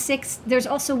 0.16. There's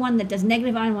also one that does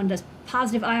negative ion, one does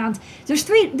positive ions. There's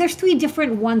three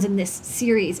different ones in this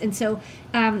series, and so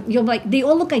you'll like they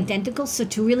all look identical. So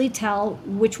to really tell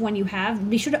which one you have,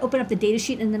 be sure to open up the data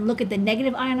sheet and then look at the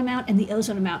negative ion amount and the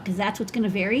ozone amount, because that's what's going to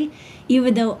vary,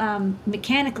 even though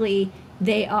mechanically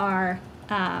they are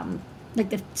like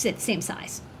the same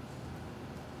size.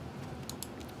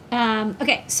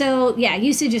 Okay, so yeah,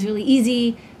 usage is really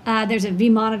easy. There's a V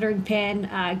monitoring pin,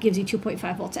 gives you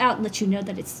 2.5 volts out, and lets you know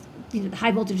that it's, you know, the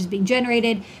high voltage is being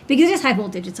generated. Because it's high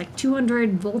voltage, it's like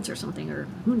 200 volts or something, or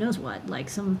who knows what, like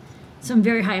some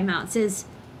very high amount. It says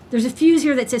there's a fuse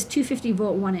here that says 250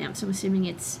 volt 1 amp, so I'm assuming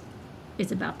it's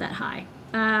about that high.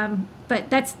 But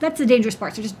that's the dangerous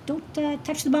part. So just don't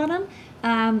touch the bottom,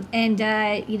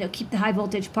 you know, keep the high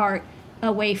voltage part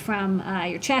away from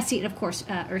your chassis, and of course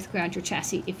earth ground your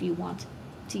chassis if you want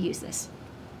to use this.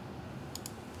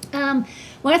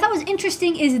 What I thought was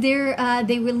interesting is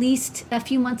they released a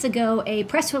few months ago a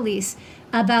press release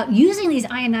about using these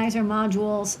ionizer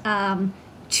modules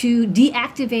to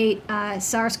deactivate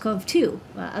SARS-CoV-2,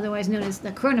 otherwise known as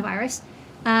the coronavirus.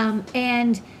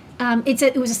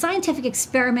 It was a scientific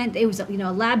experiment. It was a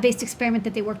lab-based experiment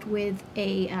that they worked with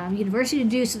a university to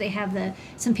do. So they have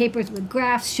some papers with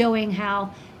graphs showing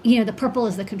how, you know, the purple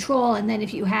is the control, and then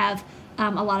if you have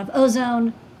a lot of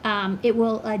ozone, it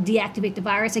will deactivate the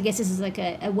virus. I guess this is like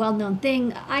a well-known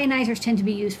thing. Ionizers tend to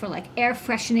be used for like air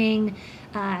freshening,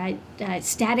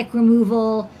 static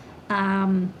removal,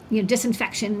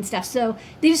 disinfection and stuff. So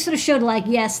they just sort of showed like,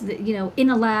 yes, in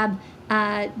a lab,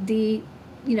 the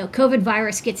COVID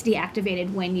virus gets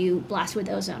deactivated when you blast with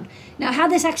ozone. Now, how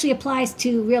this actually applies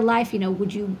to real life,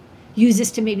 would you use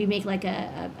this to maybe make like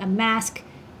a mask,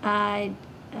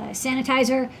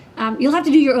 sanitizer? You'll have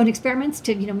to do your own experiments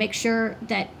to make sure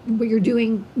that what you're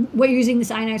using this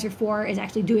ionizer for is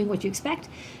actually doing what you expect.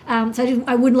 So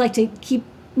I would like to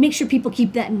make sure people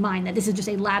keep that in mind, that this is just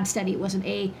a lab study. It wasn't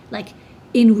a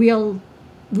in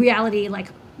reality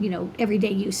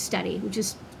everyday use study, which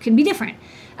can be different.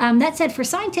 That said, for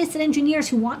scientists and engineers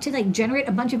who want to generate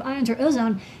a bunch of ions or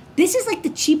ozone, this is the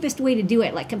cheapest way to do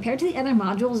it. Compared to the other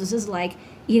modules, this is a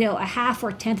half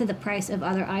or tenth of the price of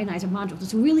other ionizer modules.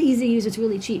 It's really easy to use. It's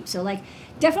really cheap. So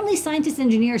definitely scientists and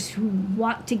engineers who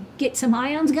want to get some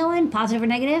ions going, positive or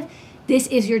negative, this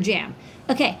is your jam.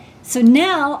 Okay, so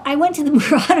now I went to the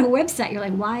Murata website. You're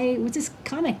like, why? What's this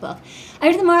comic book? I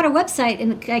went to the Murata website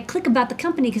and I click about the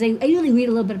company because I usually read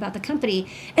a little bit about the company.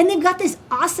 And they've got this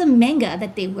awesome manga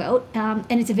that they wrote, and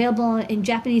it's available in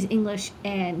Japanese, English,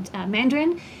 and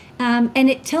Mandarin. And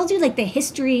it tells you the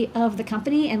history of the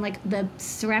company and the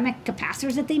ceramic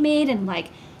capacitors that they made and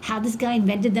how this guy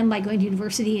invented them by going to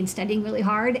university and studying really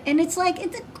hard. And it's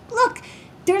look,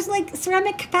 there's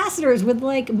ceramic capacitors with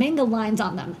manga lines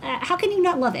on them. How can you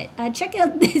not love it? Check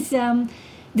out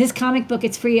this comic book.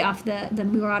 It's free off the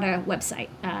Murata website.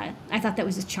 I thought that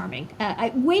was just charming.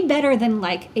 Way better than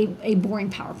a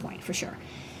boring PowerPoint for sure.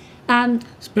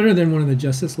 It's better than one of the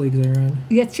Justice Leagues I read.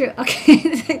 That's true.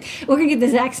 Okay. We're going to get the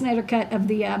Zack Snyder cut of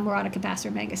the Murata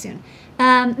capacitor manga soon.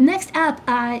 Next up,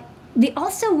 they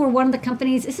also were one of the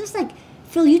companies, this is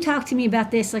Phil, you talked to me about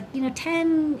this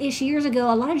 10-ish years ago.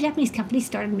 A lot of Japanese companies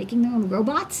started making their own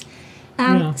robots.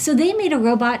 Yeah. So they made a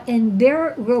robot, and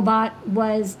their robot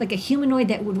was a humanoid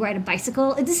that would ride a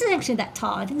bicycle. This isn't actually that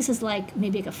tall. I think this is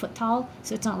maybe a foot tall,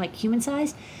 so it's not human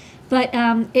size. But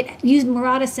it used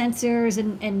Murata sensors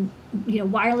and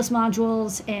wireless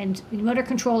modules and motor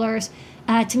controllers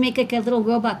to make a little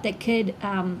robot that could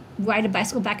ride a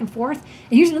bicycle back and forth.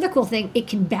 And here's another cool thing: it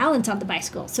can balance on the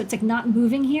bicycle, so it's not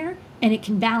moving here, and it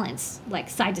can balance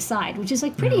side to side, which is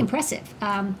pretty impressive.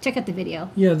 Check out the video.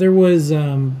 Yeah, there was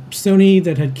Sony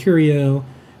that had Curio,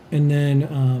 and then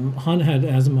Honda had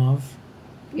Asimov.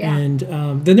 Yeah. And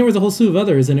then there was a whole slew of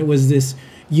others, and it was this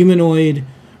humanoid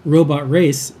robot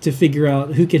race to figure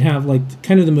out who could have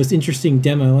kind of the most interesting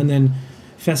demo. And then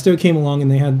Festo came along and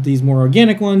they had these more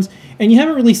organic ones, and you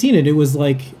haven't really seen it. It was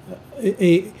a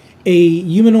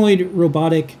humanoid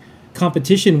robotic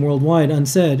competition worldwide,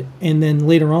 Unsaid, and then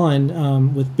later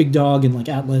on with Big Dog and like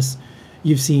Atlas,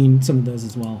 you've seen some of those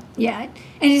as well. Yeah,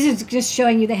 and this is just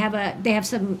showing you they have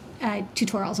some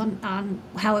tutorials on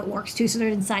how it works too. So they're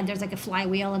inside. There's like a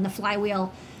flywheel, and the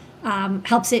flywheel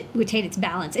helps it retain its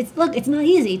balance. It's not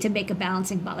easy to make a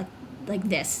balancing ball like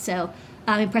this. So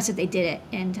I'm impressed that they did it.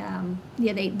 And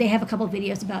yeah, they have a couple of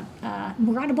videos about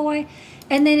Murata Boy.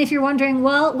 And then if you're wondering,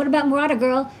 well, what about Murata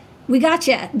Girl? We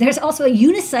gotcha. There's also a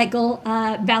unicycle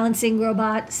balancing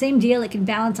robot. Same deal. It can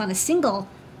balance on a single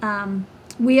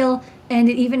wheel, and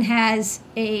it even has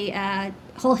a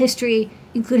whole history,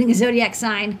 including a zodiac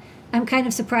sign. I'm kind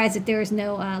of surprised that there is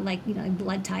no like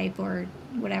blood type or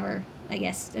whatever. I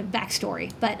guess a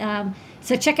backstory. But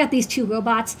so check out these two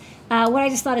robots. What I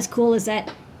just thought is cool is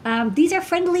that these are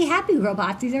friendly, happy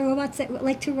robots. These are robots that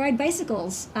like to ride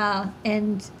bicycles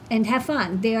and have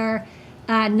fun. They are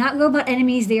not robot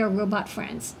enemies. They are robot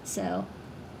friends. So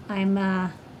I'm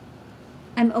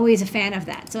always a fan of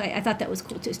that. So I thought that was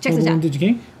cool too. So check this out.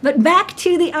 DigiKey? But back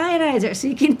to the ionizer. So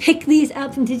you can pick these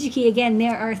up from DigiKey. Again,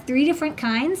 there are 3 different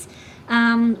kinds.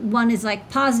 One is like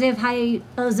positive, high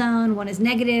ozone. One is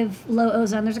negative, low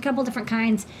ozone. There's a couple different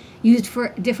kinds used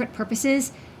for different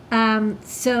purposes. Check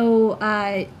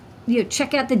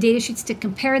out the data sheets to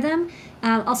compare them.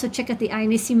 Also check out the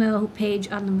Ionissimo page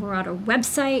on the Murata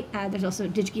website. There's also,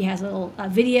 DigiKey has a little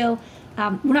video. We're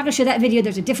not going to show that video.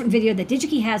 There's a different video that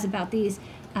DigiKey has about these,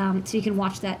 so you can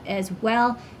watch that as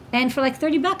well. And for like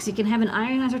 $30, you can have an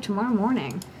ionizer tomorrow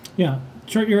morning. Yeah.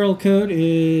 Chart URL code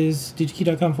is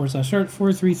digikey.com/chart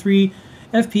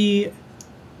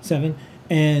 433FP7,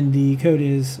 and the code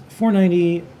is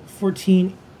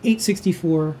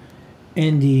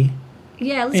 490.14.864ND.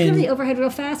 Yeah, let's go to the overhead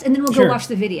real fast, and then we'll Sure. go watch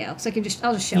the video. So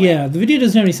I'll just show it. Yeah, the video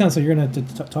doesn't have any sound, so you're gonna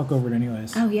have to talk over it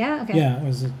anyways. Oh yeah. Okay. Yeah. It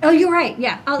was, Oh, you're right.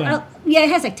 Yeah. Yeah. It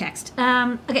has like text.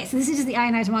 Okay, so this is just the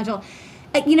ionizer module.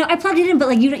 I plugged it in, but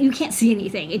like you can't see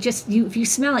anything. It just if you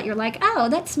smell it, you're like, oh,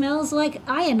 that smells like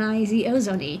ionized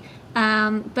ozone-y.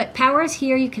 But power is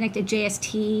here. You connect a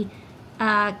JST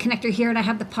connector here, and I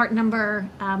have the part number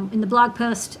in the blog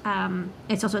post.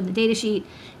 It's also in the data sheet.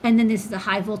 And then this is the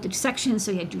high voltage section,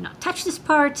 so you do not touch this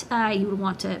part. You would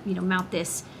want to mount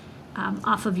this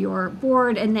off of your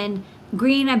board, and then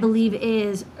green, I believe,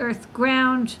 is earth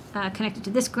ground connected to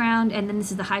this ground, and then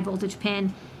this is the high voltage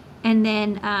pin. And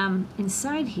then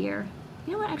inside here,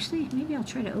 you know what, actually, maybe I'll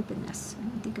try to open this. I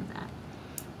didn't think of that.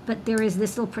 But there is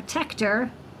this little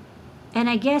protector, and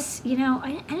I guess,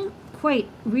 I didn't quite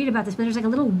read about this, but there's like a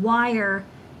little wire,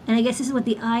 and I guess this is what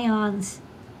the ions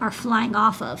are flying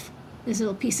off of, this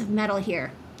little piece of metal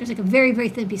here. There's like a very, very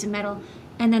thin piece of metal,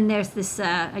 and then there's this,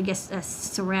 I guess, a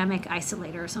ceramic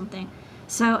isolator or something.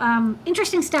 So,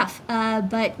 interesting stuff.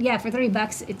 But yeah, for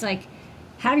 $30, it's like,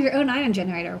 have your own ion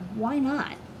generator. Why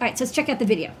not? All right, so let's check out the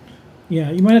video. yeah,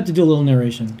 you might have to do a little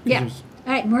narration. 'Cause Yeah. there's-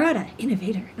 All right, Murata,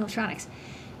 innovator, electronics.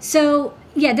 So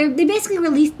yeah, they basically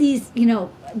released these.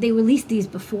 They released these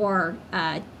before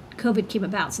COVID came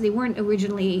about. So they weren't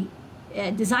originally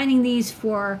designing these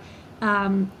for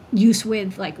use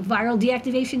with like viral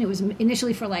deactivation. It was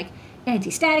initially for like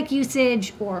anti-static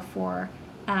usage, or for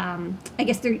I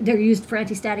guess they're used for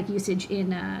anti-static usage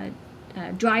in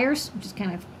dryers, which is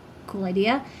kind of a cool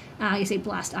idea. You say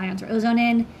blast ions or ozone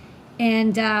in.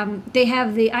 And they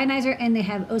have the ionizer and they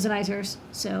have ozonizers.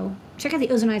 So check out the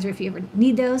ozonizer if you ever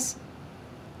need those.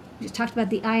 We just talked about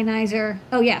the ionizer.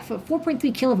 Oh yeah, for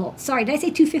 4.3 kilovolt. Sorry, did I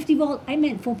say 250 volt? I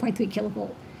meant 4.3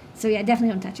 kilovolt. So yeah, definitely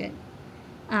don't touch it.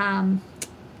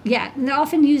 Yeah, and they're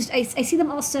often used. I see them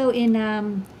also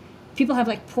in people have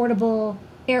like portable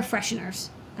air fresheners.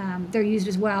 They're used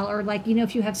as well, or like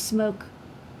if you have smoke,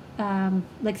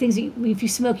 like things if you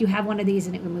smoke, you have one of these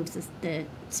and it removes the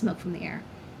smoke from the air.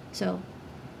 So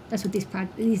that's what these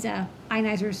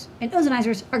ionizers and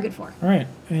ozonizers are good for. All right,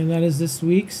 and that is this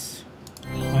week's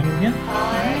Miner again.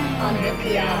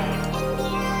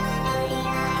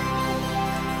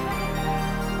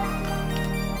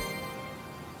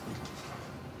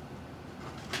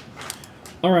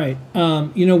 All right.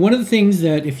 One of the things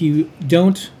that if you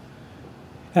don't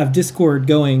have Discord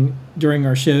going during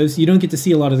our shows, you don't get to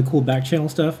see a lot of the cool back channel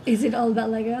stuff. Is it all about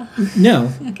Lego? No,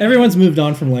 everyone's moved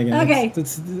on from Lego. Okay.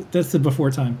 That's the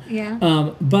before time.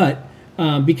 Yeah. But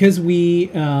because we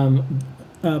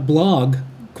blog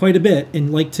quite a bit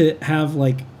and like to have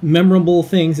like memorable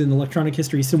things in electronic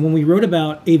history, so when we wrote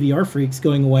about AVR Freaks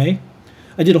going away,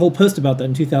 I did a whole post about that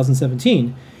in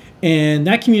 2017, and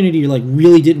that community like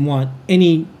really didn't want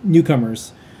any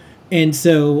newcomers, and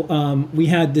so we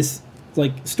had this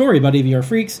like story about AVR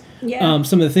Freaks. Yeah.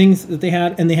 Some of the things that they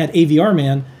had, and they had AVR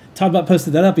Man Todd Bot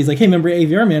posted that up. He's like, hey, remember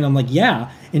AVR Man? I'm like, yeah.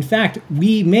 In fact,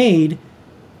 we made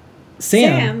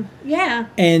Sam. Yeah.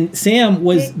 And Sam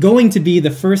was going to be the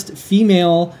first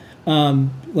female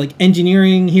like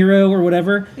engineering hero or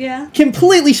whatever. Yeah.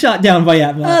 Completely shot down by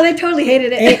Atmel. Oh, they totally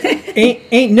hated it.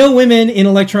 ain't no women in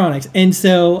electronics. And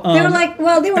so they were like,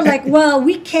 well,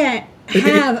 we can't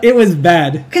have. It was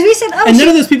bad. Because we said, oh, and none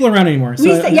of those people are around anymore. So,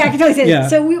 yeah, I can totally say yeah. that.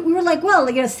 So we were like, well,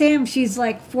 Sam, she's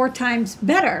like 4 times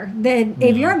better than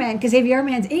AVR Man, because AVR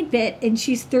Man's 8-bit and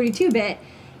she's 32-bit.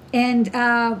 And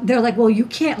they're like, well, you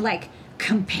can't like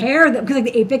compare them, because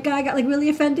like the 8-bit guy got like really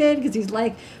offended because he's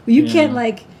like, well, you can't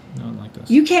like. Not like this.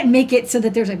 You can't make it so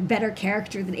that there's a better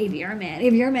character than AVR Man.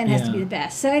 AVR Man has to be the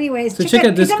best. So, anyways, so check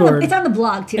out Discord. It's on the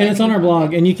blog too, and it's on our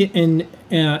blog, and you can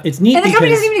it's neat. And the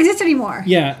company doesn't even exist anymore.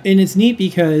 Yeah, and it's neat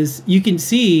because you can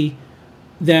see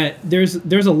that there's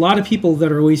a lot of people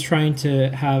that are always trying to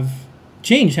have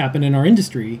change happen in our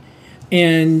industry,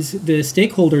 and the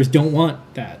stakeholders don't want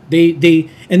that. They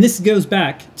and this goes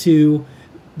back to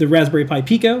the Raspberry Pi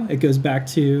Pico. It goes back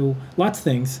to lots of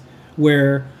things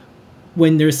where,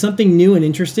 when there's something new and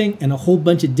interesting and a whole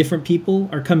bunch of different people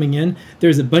are coming in,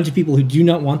 there's a bunch of people who do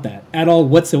not want that at all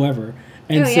whatsoever.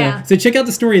 And so check out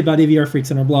the story about AVR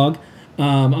Freaks on our blog.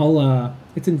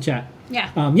 It's in the chat.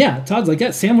 Yeah. Todd's like,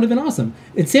 yeah, Sam would have been awesome.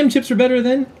 And Sam chips are better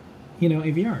than,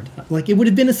 AVR. Like, it would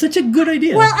have been such a good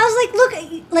idea. Well, I was like,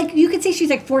 look, like, you could say she's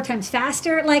like 4 times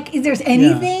faster. Like, if there's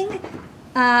anything.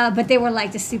 But they were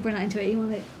like just super not into it. You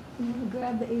want to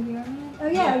grab the AVR Man? Oh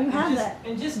yeah, you have that.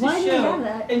 And just to Why do you show, have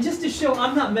that? And just to show,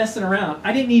 I'm not messing around.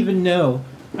 I didn't even know.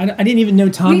 I didn't even know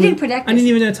Tom. We didn't predict I didn't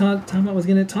this. even know Tom was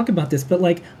going to talk about this. But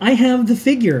like, I have the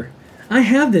figure. I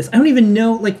have this. I don't even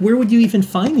know. Like, where would you even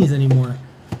find these anymore?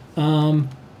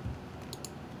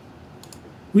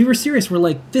 We were serious. We're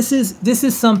like, this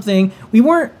is something. We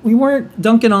weren't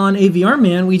dunking on AVR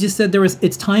Man. We just said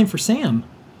it's time for Sam.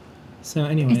 So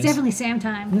anyways, It's definitely Sam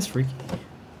time. that's freaky.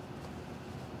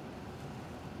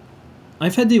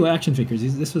 I've had to do action figures.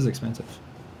 This was expensive.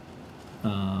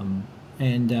 Did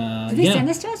they send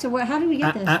this to us, or what? How did we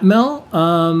get this?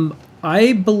 Atmel,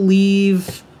 I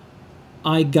believe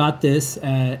I got this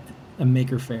at a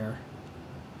Maker Faire.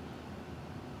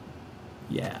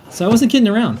 Yeah, so I wasn't kidding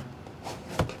around.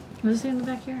 What is it in the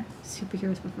back here?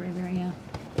 Superheroes Before AVR, yeah.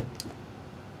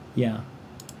 Yeah.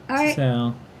 All right.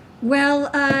 So. Well,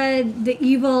 the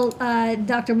evil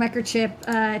Dr.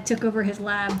 Microchip took over his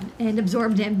lab and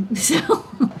absorbed him. So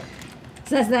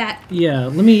that's that. Yeah,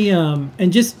 let me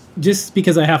and just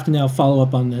because I have to now follow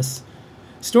up on this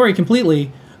story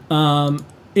completely,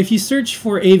 if you search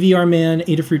for AVR Man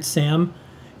Adafruit Sam,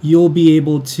 you'll be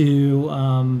able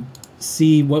to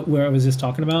see where I was just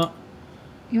talking about.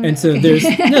 And so there's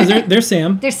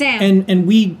Sam. There's Sam. And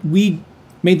we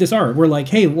made this art. We're like,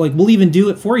 hey, like we'll even do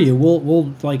it for you.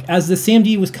 We'll like, as the Sam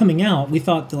D was coming out, we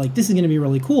thought that, like, this is going to be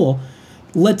really cool.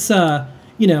 Let's they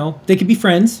could be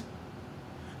friends.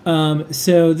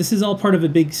 So this is all part of a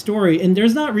big story, and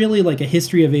there's not really like a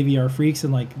history of AVR Freaks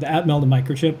and like the Atmel to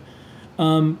Microchip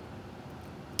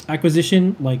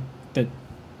acquisition like that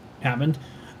happened.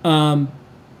 And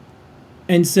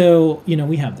so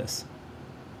we have this.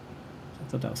 I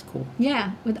thought that was cool.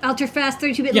 Yeah, with ultra fast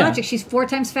 32-bit Yeah. logic, she's 4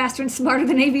 times faster and smarter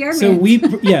than AVR Man. So we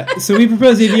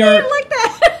proposed AVR. I like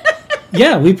that.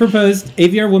 Yeah, we proposed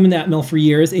AVR Woman to Atmel for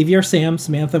years. AVR Sam,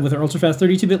 Samantha, with her ultra-fast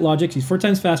 32-bit logic. She's 4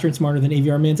 times faster and smarter than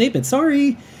AVR Man's 8-bit.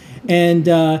 Sorry. And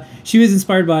she was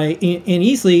inspired by Anne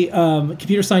Easley,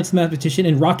 computer science mathematician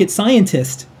and rocket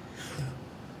scientist.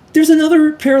 There's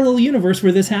another parallel universe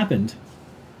where this happened.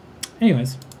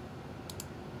 Anyways.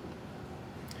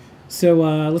 So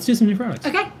let's do some new products.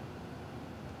 Okay.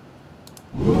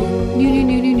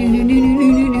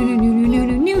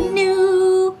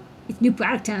 New. It's new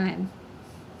product time.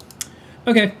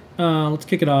 Okay, let's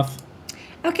kick it off.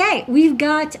 Okay, we've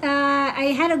got,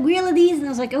 I had a reel of these and I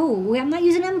was like, oh, I'm not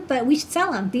using them, but we should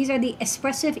sell them. These are the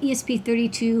Espressif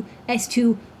ESP32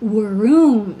 S2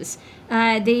 Warooms.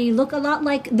 They look a lot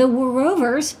like the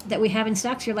Warovers that we have in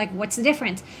stock. So you're like, what's the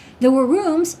difference? The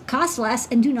Warooms cost less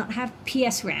and do not have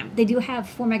PS RAM. They do have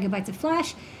 4 megabytes of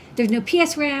flash. There's no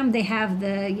PS RAM. They have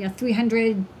the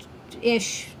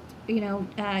 300-ish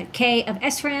K of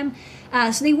SRAM.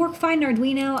 So they work fine in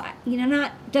Arduino.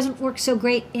 Doesn't work so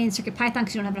great in CircuitPython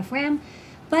because you don't have enough RAM.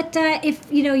 But if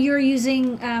you're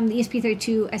using the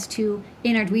ESP32 S2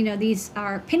 in Arduino, these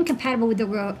are pin compatible with the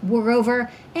Warover,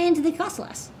 and they cost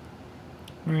less.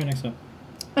 All right, next up.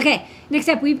 Okay, next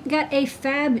up we've got a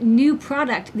fab new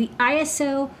product, the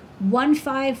ISO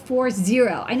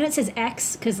 1540. I know it says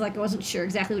X because like I wasn't sure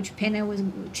exactly which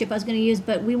chip I was going to use,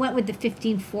 but we went with the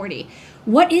 1540.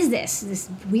 What is this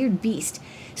weird beast?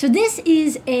 So this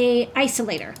is a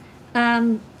isolator.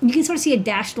 You can sort of see a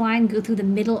dashed line go through the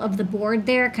middle of the board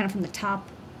there, kind of from the top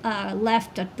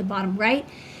left to the bottom right.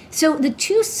 So the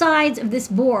two sides of this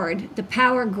board, the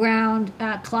power, ground,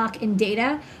 clock, and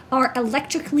data, are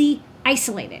electrically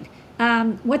isolated.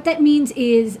 What that means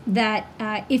is that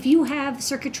if you have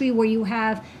circuitry where you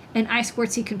have an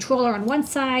I2C controller on one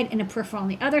side and a peripheral on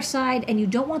the other side, and you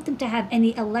don't want them to have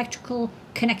any electrical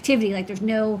connectivity, like there's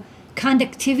no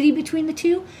conductivity between the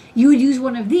two, you would use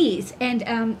one of these.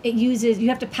 And you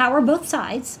have to power both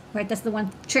sides, right? That's the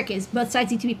one trick, is both sides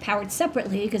need to be powered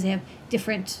separately because they have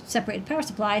different separated power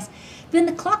supplies. Then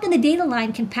the clock and the data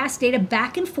line can pass data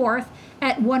back and forth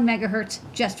at 1 megahertz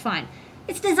just fine.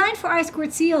 It's designed for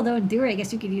I2C, although in theory I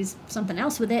guess you could use something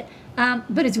else with it.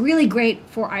 But it's really great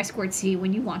for I2C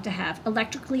when you want to have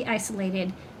electrically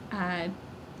isolated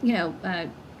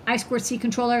I2C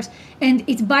controllers, and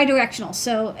it's bidirectional,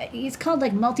 so it's called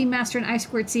like multi-master and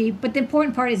I2C, but the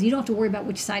important part is you don't have to worry about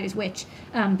which side is which,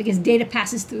 because data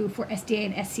passes through for SDA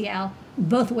and SCL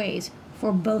both ways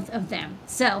for both of them.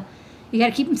 So you got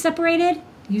to keep them separated.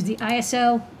 Use the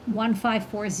ISO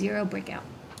 1540 breakout.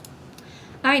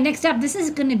 All right, next up, this is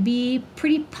going to be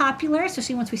pretty popular,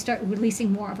 especially once we start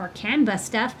releasing more of our CAN bus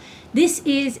stuff. This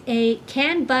is a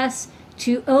CAN bus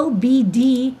to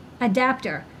OBD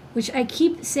adapter, which I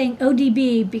keep saying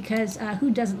ODB because who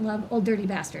doesn't love Old Dirty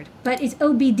Bastard? But it's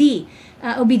OBD,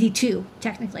 OBD2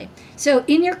 technically. So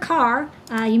in your car,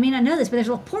 you may not know this, but there's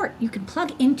a little port you can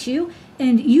plug into,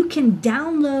 and you can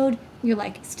download your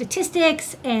like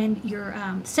statistics and your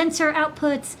sensor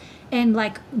outputs and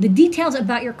like the details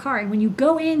about your car. And when you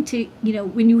go into,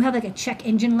 when you have like a check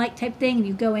engine light type thing, and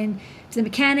you go in to the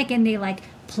mechanic and they like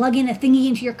plug in a thingy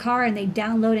into your car and they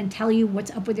download and tell you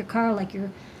what's up with your car, like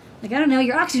I don't know,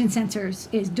 your oxygen sensor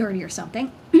is dirty or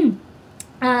something.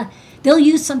 They'll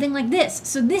use something like this.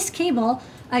 So this cable,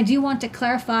 I do want to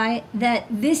clarify that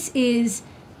this is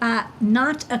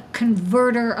not a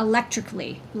converter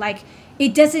electrically. Like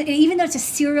it doesn't, even though it's a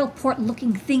serial port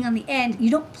looking thing on the end,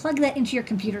 you don't plug that into your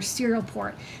computer serial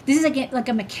port. This is like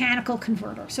a mechanical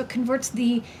converter. So it converts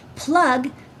the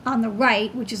plug on the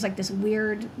right, which is like this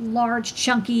weird, large,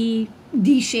 chunky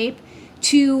D shape,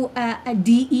 to a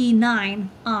DE9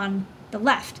 on the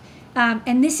left.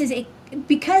 And this is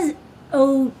because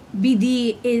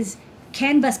OBD is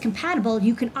CAN bus compatible,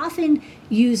 you can often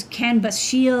use CAN bus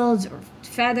shields or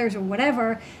feathers or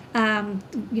whatever,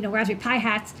 Raspberry Pi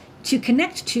hats to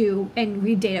connect to and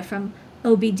read data from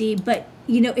OBD. But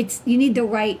you need the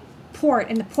right port,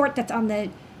 and the port that's on the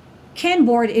CAN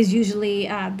board is usually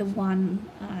the one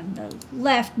on the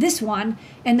left, this one,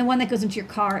 and the one that goes into your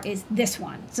car is this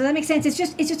one. So that makes sense. It's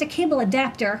just a cable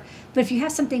adapter. But if you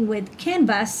have something with CAN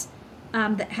bus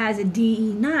that has a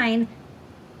DE9,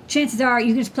 chances are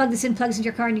you can just plug this into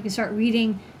your car, and you can start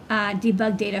reading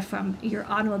debug data from your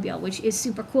automobile, which is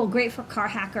super cool. Great for car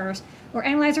hackers or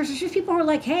analyzers, or just people who are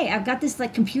like, hey, I've got this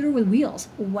like computer with wheels.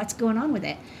 What's going on with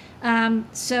it?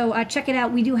 So check it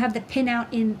out. We do have the pinout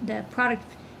in the product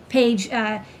page.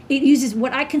 It uses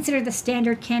what I consider the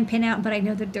standard CAN pinout, but I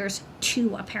know that there's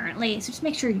two apparently. So just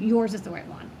make sure yours is the right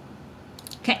one.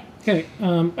 Okay. Okay.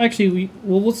 Actually,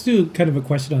 let's do kind of a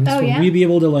question on this one. Yeah? Will you be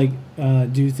able to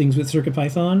do things with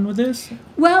CircuitPython with this?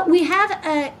 Well, we have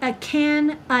a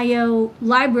CAN IO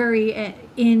library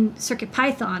in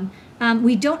CircuitPython.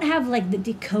 We don't have the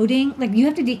decoding. You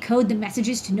have to decode the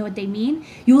messages to know what they mean.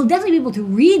 You will definitely be able to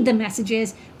read the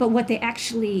messages, but what they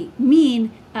actually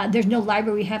mean, there's no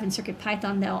library we have in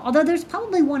CircuitPython though. Although there's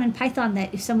probably one in Python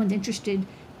that if someone's interested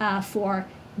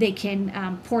they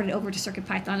can port it over to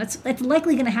CircuitPython. It's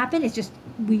likely going to happen. It's just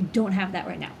we don't have that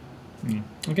right now.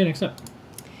 Okay, next up.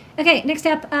 Okay, next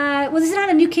up. Well, this is not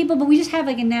a new cable, but we just have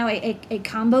now a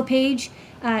combo page.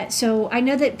 So I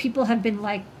know that people have been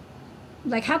like,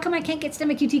 how come I can't get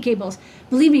STEMMA QT cables?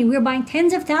 Believe me, we're buying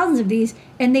tens of thousands of these,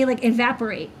 and they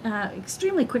evaporate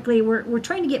extremely quickly. We're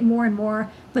trying to get more and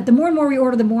more, but the more and more we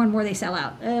order, the more and more they sell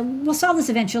out. We'll solve this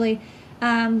eventually.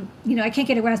 I can't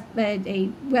get a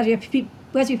Raspberry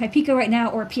Pi Pico right now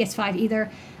or a PS5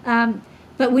 either.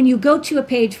 But when you go to a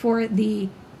page for the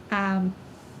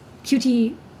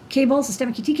QT cables, the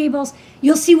STEMMA QT cables,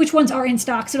 you'll see which ones are in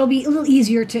stock. So it'll be a little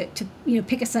easier to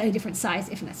pick a slightly different size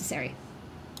if necessary.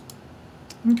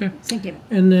 Okay. Same cable.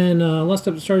 And then last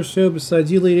up to start the show,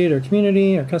 besides you, Lady, our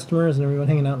community, our customers, and everyone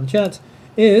hanging out in the chats,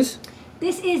 is...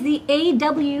 This is the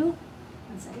AW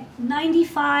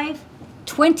 9512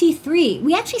 23.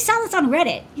 We actually saw this on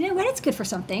Reddit. You know, Reddit's good for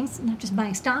some things, not just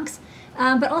buying stonks,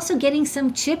 but also getting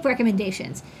some chip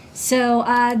recommendations. So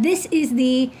this is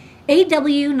the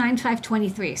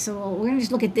AW9523. So we're going to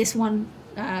just look at this one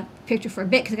picture for a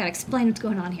bit because I got to explain what's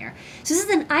going on here. So this is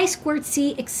an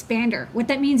I2C expander. What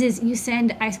that means is you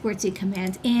send I2C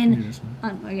commands in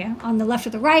on the left or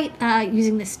the right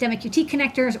using the STEMMA QT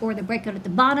connectors or the breakout at the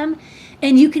bottom,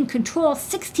 and you can control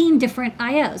 16 different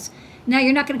IOs. Now,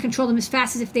 you're not going to control them as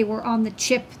fast as if they were on the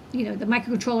chip, you know, the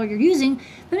microcontroller you're using,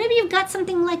 but maybe you've got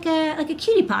something like a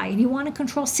QT Py and you want to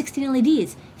control 16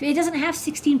 LEDs. If it doesn't have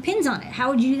 16 pins on it,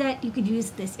 how would you do that? You could use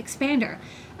this expander.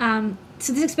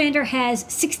 So this expander has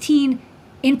 16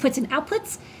 inputs and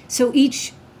outputs. So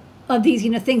each of these,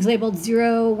 you know, things labeled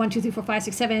 0, 1, 2, 3, 4, 5,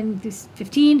 6, 7,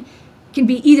 15 can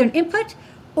be either an input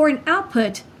or an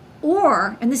output,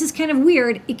 or, and this is kind of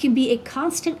weird, it can be a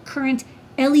constant current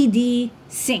LED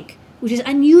sync, which is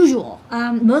unusual.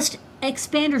 Most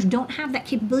expanders don't have that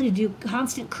capability to do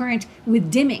constant current with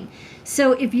dimming.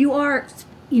 So if you are,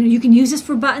 you know, you can use this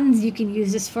for buttons, you can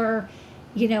use this for,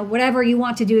 you know, whatever you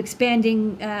want to do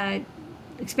expansion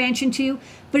to.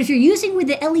 But if you're using with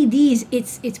the LEDs,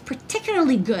 it's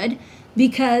particularly good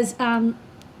because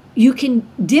you can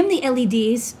dim the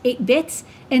LEDs 8 bits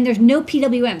and there's no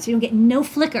PWM, so you don't get no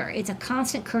flicker. It's a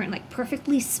constant current, like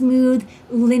perfectly smooth,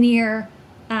 linear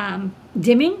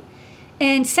dimming.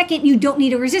 And second, you don't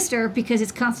need a resistor because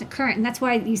it's constant current. And that's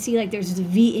why you see like there's the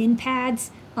V-in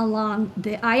pads along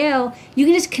the I/O. You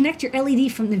can just connect your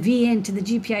LED from the V-in to the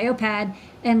GPIO pad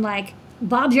and like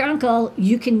Bob's your uncle,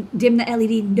 you can dim the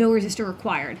LED, no resistor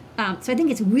required. So I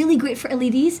think it's really great for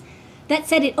LEDs. That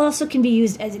said, it also can be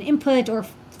used as an input or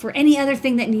for any other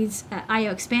thing that needs I/O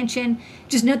expansion.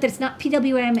 Just note that it's not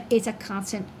PWM, it's a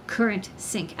constant current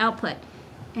sync output.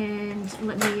 And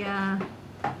let me,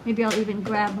 maybe I'll even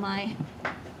grab my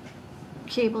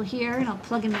cable here and I'll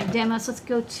plug in my demo. So let's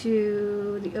go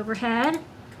to the overhead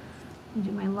and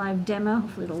do my live demo.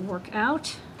 Hopefully it'll work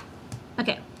out.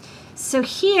 Okay, so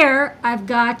here I've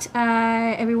got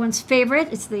everyone's favorite.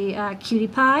 It's the QT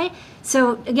Py.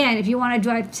 So again, if you want to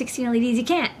drive 16 LEDs, you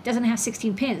can't. It doesn't have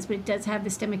 16 pins, but it does have the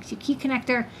STEMMA QT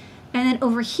connector. And then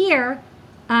over here,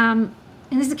 and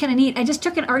this is kind of neat, I just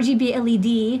took an RGB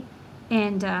LED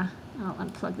and I'll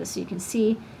unplug this so you can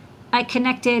see. I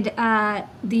connected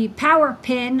the power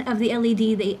pin of the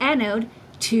LED, the anode,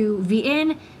 to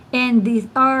V-in, and the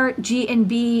R, G, and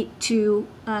B to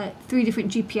 3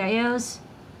 different GPIOs.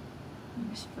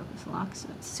 Just focus lock so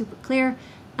it's super clear.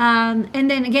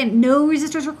 And then again, no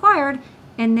resistors required.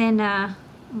 And then let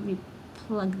me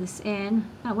plug this in.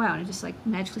 Oh wow, and it just like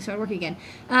magically started working again,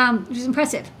 which is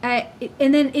impressive.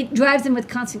 And then it drives them with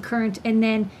constant current, and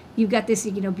then you've got this,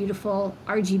 you know, beautiful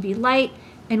RGB light.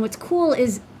 And what's cool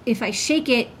is if I shake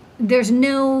it, there's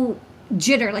no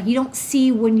jitter. Like you don't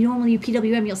see when you normally use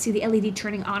PWM, you'll see the LED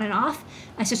turning on and off,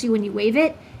 especially when you wave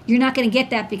it. You're not going to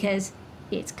get that because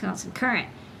it's constant current.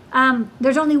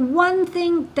 There's only one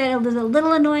thing that is a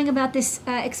little annoying about this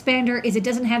expander is it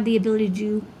doesn't have the ability to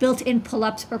do built-in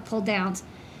pull-ups or pull-downs.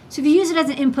 So if you use it as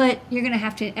an input, you're going to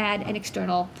have to add an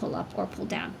external pull-up or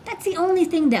pull-down. That's the only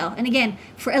thing though. And again,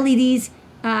 for LEDs,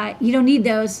 you don't need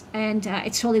those, and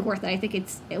it's totally worth it. I think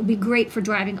it'll be great for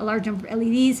driving a large number of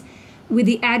LEDs. With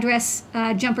the address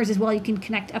jumpers as well, you can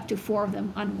connect up to 4 of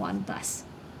them on one bus.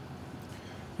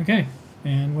 Okay,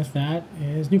 and with that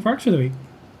is new products for the week.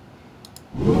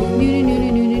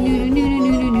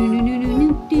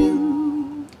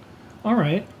 All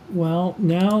right. Well,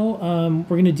 now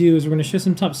we're going to do is we're going to show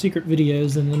some top secret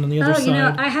videos, and then on the other side... Oh, you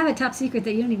know, I have a top secret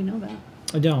that you don't even know about.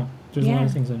 I don't. There's a lot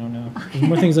of things I don't know. There's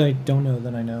more things I don't know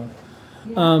than I know.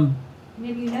 Yeah.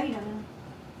 Maybe you know you don't know.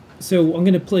 So I'm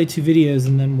going to play 2 videos,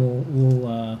 and then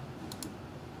we'll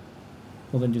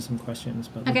then do some questions.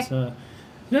 But okay.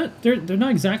 They're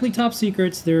not exactly top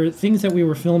secrets. They're things that we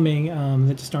were filming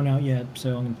that just aren't out yet.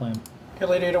 So I'm going to play them. Hey,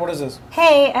 Lady Ada, what is this?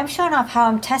 Hey, I'm showing off how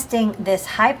I'm testing this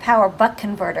high power buck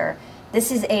converter.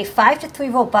 This is a 5 to 3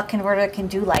 volt buck converter that can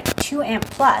do like 2 amp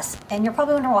plus. And you're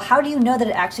probably wondering, well, how do you know that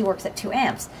it actually works at 2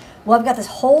 amps? Well, I've got this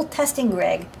whole testing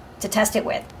rig to test it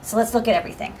with. So let's look at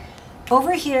everything.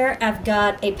 Over here, I've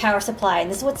got a power supply, and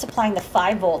this is what's supplying the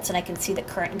 5 volts, and I can see the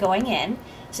current going in.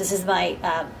 So this is my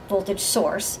voltage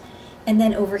source. And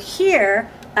then over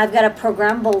here, I've got a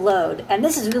programmable load. And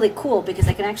this is really cool because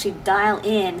I can actually dial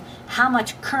in how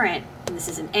much current, and this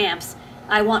is in amps,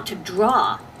 I want to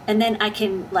draw. And then I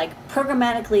can like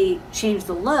programmatically change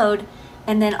the load.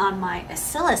 And then on my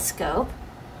oscilloscope,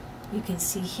 you can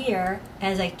see here,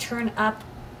 as I turn up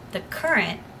the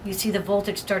current, you see the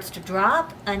voltage starts to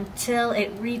drop until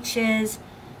it reaches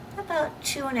about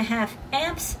 2.5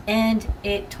 amps, and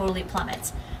it totally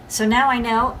plummets. So now I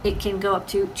know it can go up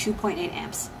to 2.8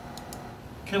 amps.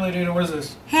 Okay, lady, what is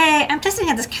this? Hey, I'm testing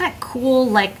out this kind of cool,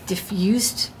 like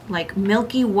diffused, like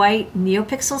milky white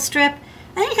NeoPixel strip.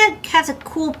 I think it has a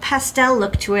cool pastel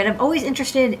look to it. I'm always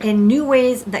interested in new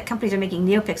ways that companies are making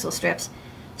NeoPixel strips.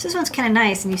 So this one's kind of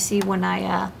nice, and you see when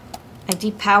I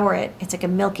depower it, it's like a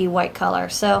milky white color.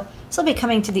 So this will be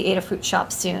coming to the Adafruit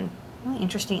shop soon. Really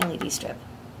interesting LED strip.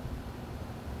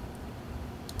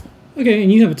 Okay,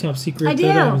 and you have a top secret I do.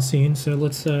 that I haven't seen, so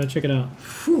let's check it out.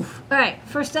 Whew. All right,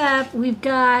 first up, we've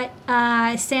got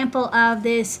a sample of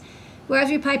this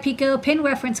Raspberry Pi Pico pin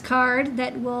reference card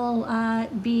that we'll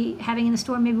be having in the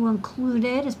store. Maybe we'll include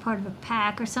it as part of a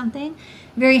pack or something.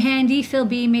 Very handy. Phil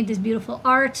B made this beautiful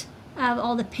art of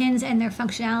all the pins and their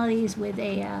functionalities with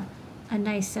a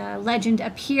nice legend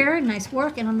up here. Nice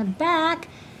work. And on the back,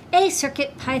 a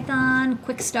CircuitPython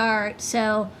quick start.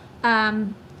 So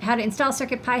how to install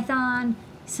CircuitPython,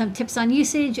 some tips on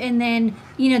usage, and then,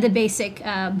 you know, the basic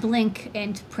blink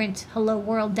and print hello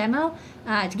world demo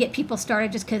to get people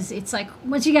started, just because it's like,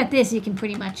 once you got this, you can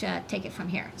pretty much take it from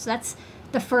here. So that's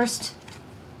the first.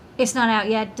 It's not out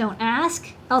yet, don't ask.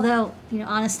 Although, you know,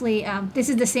 honestly, this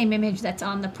is the same image that's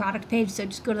on the product page, so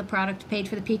just go to the product page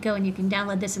for the Pico and you can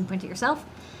download this and print it yourself.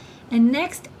 And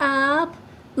next up,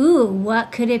 ooh,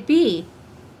 what could it be?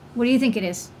 What do you think it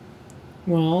is?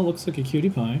 Well, it looks like a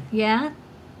cutie pie. Yeah?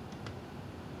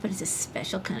 But it's a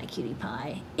special kind of cutie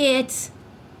pie. It's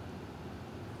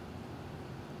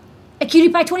a Cutie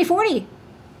Pie 2040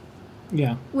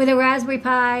 Yeah. with a Raspberry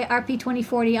Pi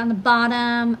RP2040 on the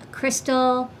bottom,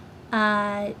 crystal,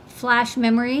 flash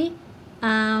memory,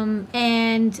 and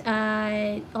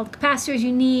all the capacitors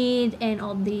you need,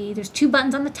 and there's 2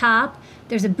 buttons on the top.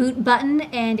 There's a boot button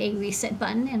and a reset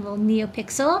button, and a little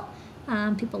NeoPixel.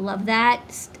 People love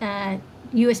that.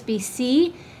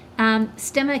 USB-C,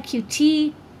 Stemma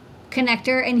QT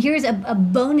connector, and here's a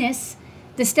bonus.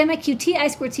 The Stemma QT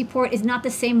I2C port is not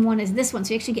the same one as this one,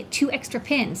 so you actually get 2 extra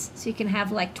pins, so you can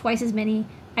have like twice as many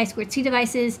I2C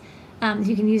devices.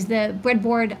 You can use the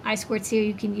breadboard I2C, or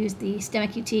you can use the Stemma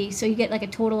QT, so you get like a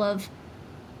total of,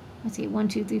 let's see, 1,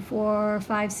 2, 3, 4,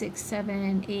 5, 6,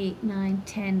 7, 8, 9,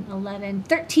 10, 11,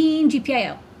 13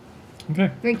 GPIO.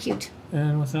 Okay. Very cute.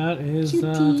 And with that is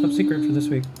Cutie. top secret for this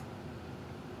week.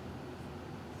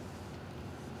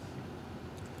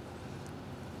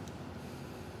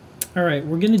 All right,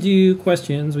 we're going to do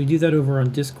questions. We do that over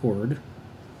on Discord.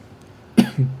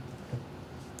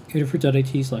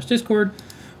 Adafruit.it/Discord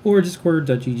or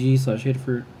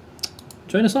discord.gg/Adafruit.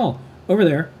 Join us all over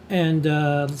there, and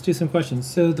let's do some questions.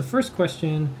 So the first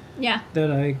question Yeah. that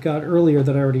I got earlier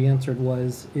that I already answered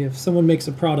was, if someone makes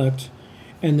a product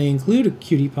and they include a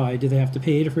cutie pie, do they have to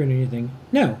pay Adafruit or anything?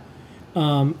 No.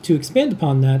 To expand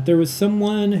upon that, there was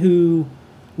someone who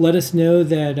let us know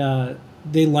that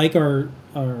they like our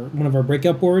one of our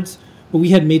breakout boards, but we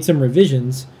had made some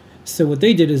revisions. So what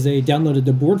they did is they downloaded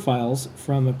the board files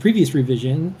from a previous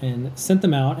revision and sent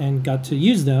them out and got to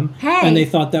use them. Hey. And they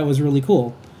thought that was really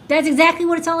cool. That's exactly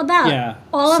what it's all about. Yeah,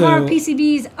 All of our so-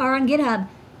 PCBs are on GitHub.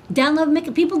 Download, make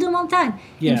it. People do them all the time.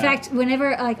 Yeah. In fact,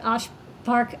 whenever like Osh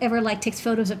Park ever like takes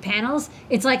photos of panels,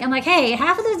 it's like, I'm like, hey,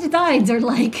 half of those designs are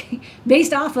like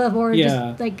based off of or Yeah.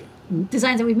 just like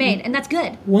designs that we've made, and that's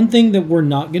good. One thing that we're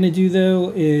not going to do,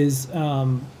 though, is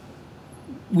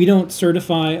we don't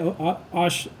certify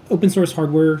open source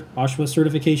hardware, OSHWA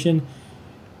certification,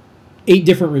 8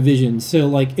 different revisions. So,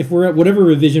 like, if we're at whatever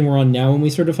revision we're on now when we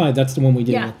certify, that's the one we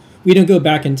do. Yeah. We don't go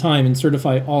back in time and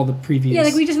certify all the previous. Yeah,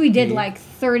 like we did 8. like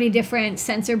 30 different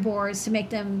sensor boards to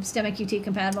make them Stemma QT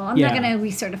compatible. I'm not Yeah. going to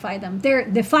recertify them.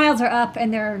 The files are up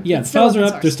and they're Yeah, the it's still files are open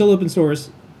up. source. They're still open source.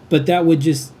 But that would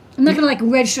just, I'm not going to like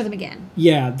register them again.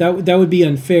 yeah, that would be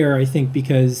unfair, I think,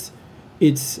 because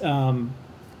it's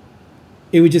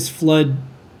it would just flood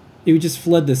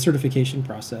the certification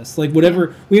process. Like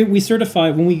whatever we certify,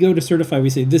 when we go to certify, we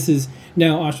say this is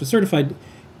now OSHA certified,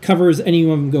 covers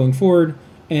anyone going forward,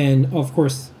 and of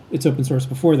course it's open source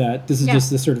before that. This is Yeah. just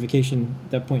the certification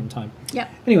at that point in time. Yep.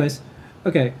 Anyways,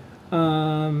 okay.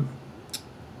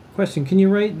 Question: can you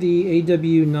write the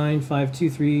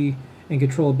AW9523 and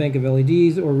control a bank of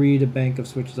LEDs, or read a bank of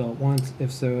switches all at once?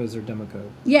 If so, is there demo code?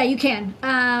 Yeah, you can.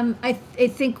 I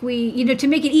think to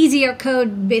make it easier,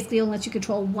 code basically only lets you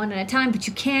control one at a time, but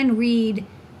you can read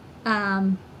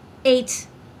 8,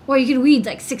 or you can read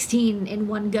like 16 in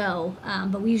one go,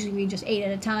 but we usually read just 8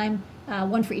 at a time,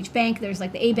 one for each bank. There's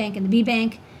like the A bank and the B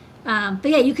bank. But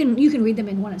yeah, you can read them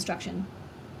in one instruction.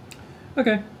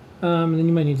 Okay. And then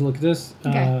you might need to look at this.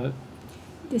 Okay.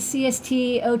 The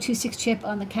CST026 chip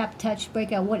on the Cap Touch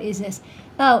breakout. What is this?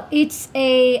 Oh, it's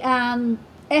a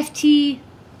FT.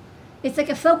 It's like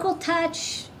a Focal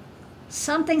Touch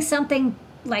something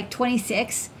like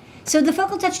 26. So the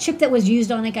Focal Touch chip that was used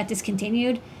on it got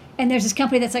discontinued. And there's this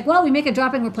company that's like, well, we make a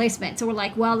drop-in replacement. So we're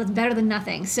like, well, it's better than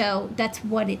nothing. So that's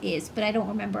what it is. But I don't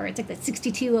remember. It's like the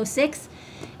 6206.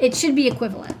 It should be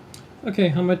equivalent. Okay,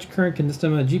 how much current can the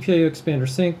stemma GPIO expander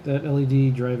sink? That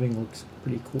LED driving looks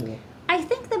pretty cool. I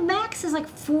think the max is like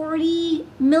 40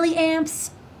 milliamps.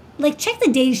 Like, check the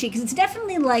data sheet, because it's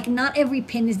definitely like not every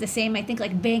pin is the same. I think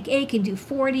like bank A can do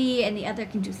 40 and the other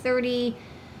can do 30.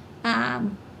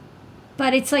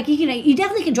 But it's like, you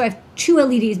definitely can drive 2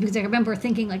 LEDs, because I remember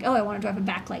thinking like, oh, I want to drive a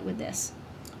backlight with this.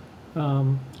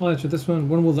 I'll answer this one.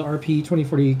 When will the RP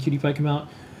 2040 Cutie Pie come out?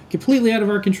 Completely out of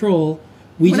our control.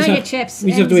 We When just I have get chips. We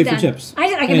just have to and wait it's for done. chips. I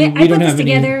And we put don't this have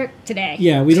any- together today.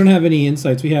 Yeah, we don't have any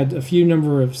insights. We had a few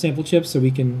number of sample chips so we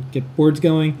can get boards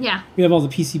going. Yeah. We have all the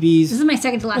PCBs. This is my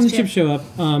second to and last the chip. chips show up.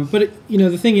 But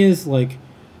the thing is, like,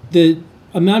 the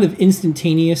amount of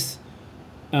instantaneous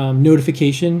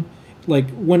notification,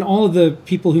 like when all of the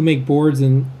people who make boards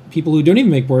and people who don't even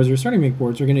make boards or starting to make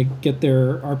boards are going to get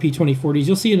their RP 2040s,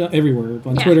 you'll see it everywhere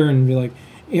on Yeah. Twitter and be like,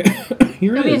 here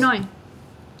It'll it be is. annoying.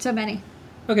 So many.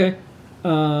 Okay.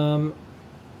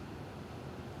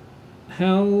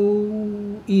 How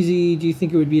easy do you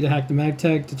think it would be to hack the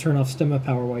MagTag to turn off stemma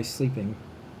power while sleeping?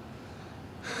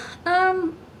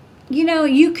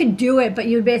 You could do it, but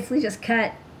you would basically just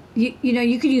cut.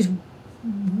 You could use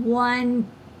one.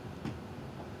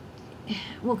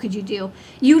 What could you do?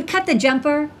 You would cut the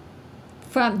jumper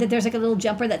from that. There's like a little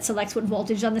jumper that selects what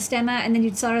voltage on the stemma, and then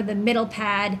you'd solder the middle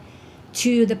pad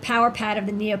to the power pad of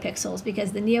the NeoPixels,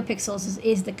 because the NeoPixels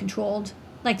is the controlled.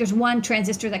 Like, there's one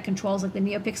transistor that controls like the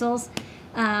NeoPixels,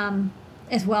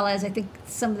 as well as I think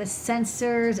some of the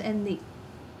sensors and the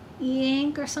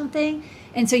e-ink or something.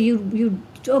 And so you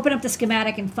open up the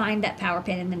schematic and find that power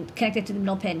pin, and then connect it to the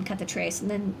middle pin and cut the trace, and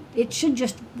then it should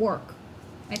just work,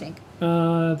 I think.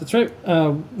 That's right.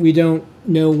 We don't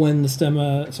know when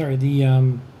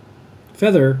the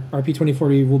Feather RP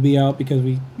 2040 will be out because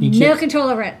we need No chips. control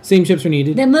over it. Same chips are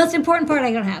needed. The most important part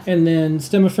I don't have. And then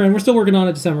Stemma Friend, we're still working on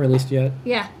it. Just haven't released yet.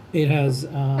 Yeah. It has.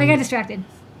 I got distracted.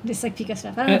 Just like Pico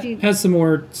stuff. I don't know if you. Has some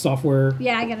more software.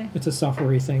 Yeah, I got it. It's a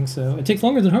software-y thing, so it takes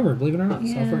longer than homework, believe it or not.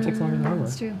 Software takes longer than homework.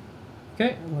 That's true.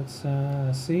 Okay, let's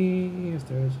see if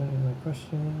there's any other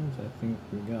questions. I think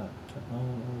we got to all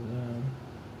of them.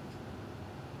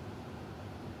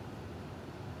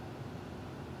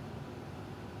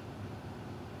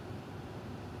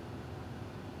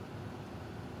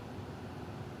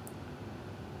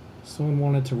 Someone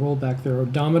wanted to roll back their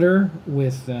odometer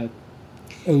with that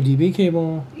ODB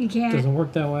cable. You can't. Doesn't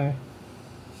work that way.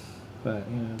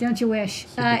 But, Don't you wish?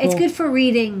 Super It's cool. good for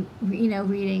reading,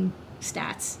 reading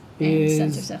stats and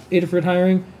sensor Is stuff. Adafruit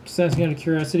hiring? Just asking out of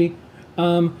curiosity.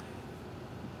 No.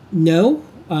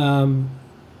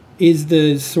 Is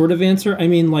the sort of answer. I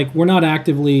mean, like, we don't have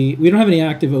any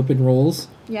active open roles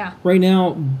Yeah. right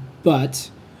now, but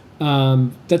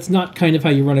that's not kind of how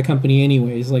you run a company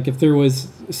anyways. Like, if there was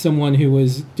someone who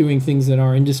was doing things in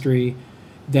our industry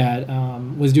that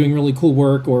was doing really cool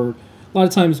work, or a lot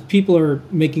of times people are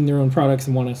making their own products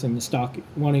and wanting us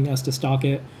to stock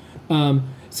it.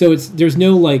 So there's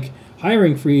no like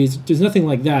hiring freeze. There's nothing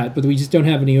like that, but we just don't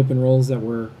have any open roles that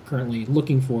we're currently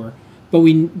looking for. But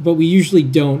we usually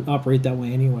don't operate that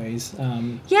way anyways.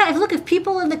 Yeah, if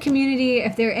people in the community,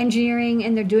 if they're engineering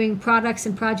and they're doing products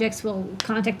and projects, we'll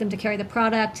contact them to carry the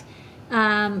product.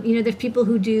 There's people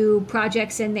who do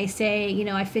projects and they say,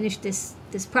 I finished this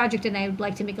project and I would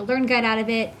like to make a learn guide out of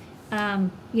it.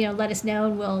 Let us know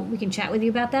and we can chat with you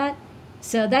about that.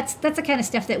 So that's the kind of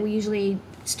stuff that we usually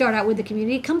start out with the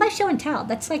community. Come by Show and Tell.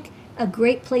 That's like a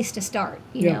great place to start.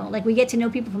 You know, like we get to know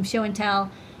people from Show and Tell,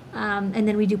 and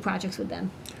then we do projects with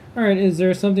them. All right, is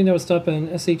there something that would stop an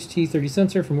SHT30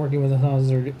 sensor from working with a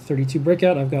Hazard 32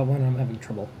 breakout? I've got one and I'm having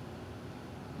trouble.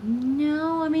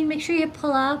 No, make sure you hit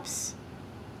pull-ups,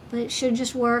 but it should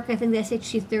just work. I think the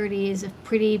SHT30 is a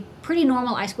pretty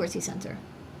normal I2C sensor.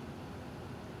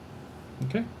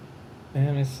 Okay.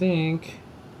 And I think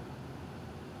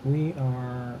we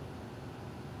are...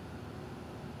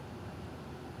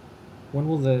 When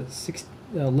will the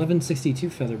 1162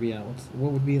 feather be out?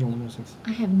 What would be an 1162?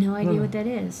 I have no idea know. what that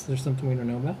is. Is there something we don't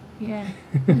know about? Yeah.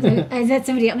 Is that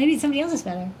somebody else? Maybe somebody else is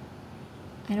better.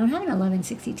 I don't have an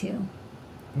 1162.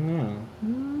 No.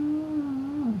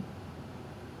 Mm.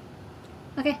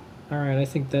 Okay. All right, I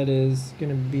think that is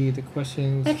going to be the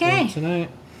questions Okay. for tonight.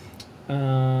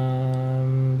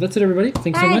 That's it, everybody.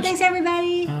 Thanks All so right, much. thanks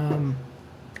everybody.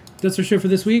 That's our show for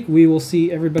this week. We will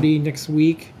see everybody next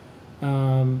week,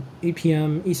 8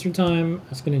 p.m. Eastern Time.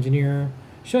 Ask an Engineer.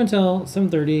 Show and Tell,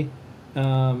 7:30.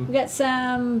 We got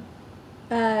some.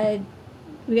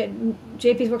 We got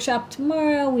JP's workshop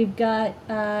tomorrow. We've got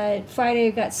Friday.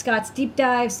 We've got Scott's deep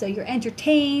dive, so you're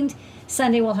entertained.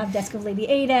 Sunday we'll have Desk of Lady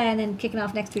Ada, and then kicking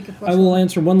off next week, of course. I will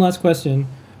answer one last question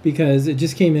because it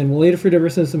just came in. Will Adafruit ever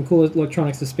send some cool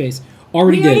electronics to space?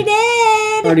 Already did.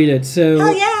 Already did. So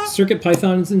Hell yeah. Circuit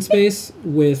Python's in space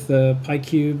with the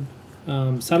PyCube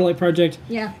satellite project.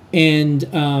 Yeah. And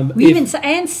We even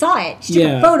saw it. She took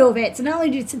Yeah. a photo of it. So not only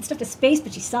did it send stuff to space,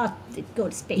 but she saw it go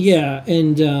to space. yeah,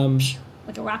 and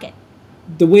Like a rocket.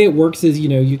 the way it works is,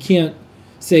 you can't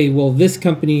say, well, this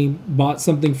company bought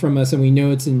something from us and we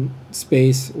know it's in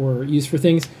space or used for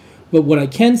things. But what I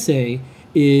can say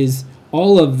is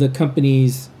all of the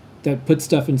companies that put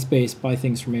stuff in space buy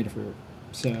things from Adafruit.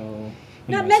 So,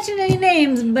 Not anyways. mentioning any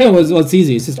names, but No, well, it's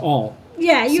easy. It's just all.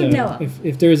 yeah, you So know 'em.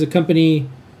 if there is a company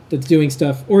that's doing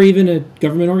stuff, or even a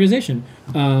government organization,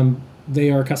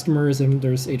 they are customers, and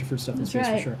there's Adafruit stuff in That's space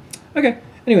right. for sure. Okay.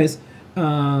 Anyways,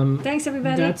 Thanks,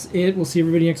 everybody. that's it. We'll see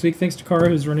everybody next week. Thanks to Cara,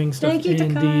 who's running stuff Thank you, in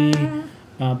Takara.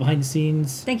 the behind the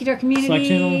scenes. Thank you to our Slack community.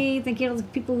 channel. Thank you to the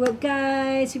people who wrote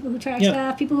guides, people who try our Yep.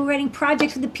 stuff, people who are writing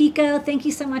projects with the Pico. Thank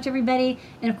you so much, everybody.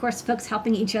 And of course, folks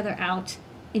helping each other out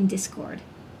in Discord.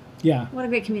 Yeah. What a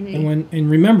great community. And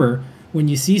remember, when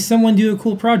you see someone do a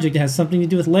cool project that has something to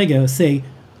do with Lego, say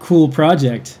 "cool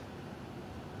project."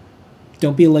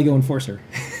 Don't be a Lego enforcer.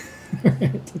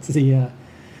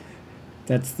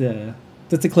 That's the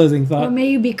closing Or thought. may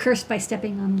you be cursed by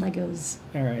stepping on Legos.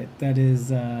 All right, that's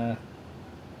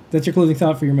your closing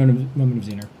thought for your moment of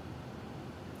Zener.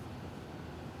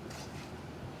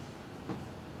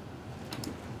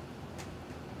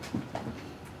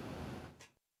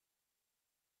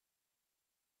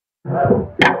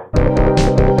 Thank you.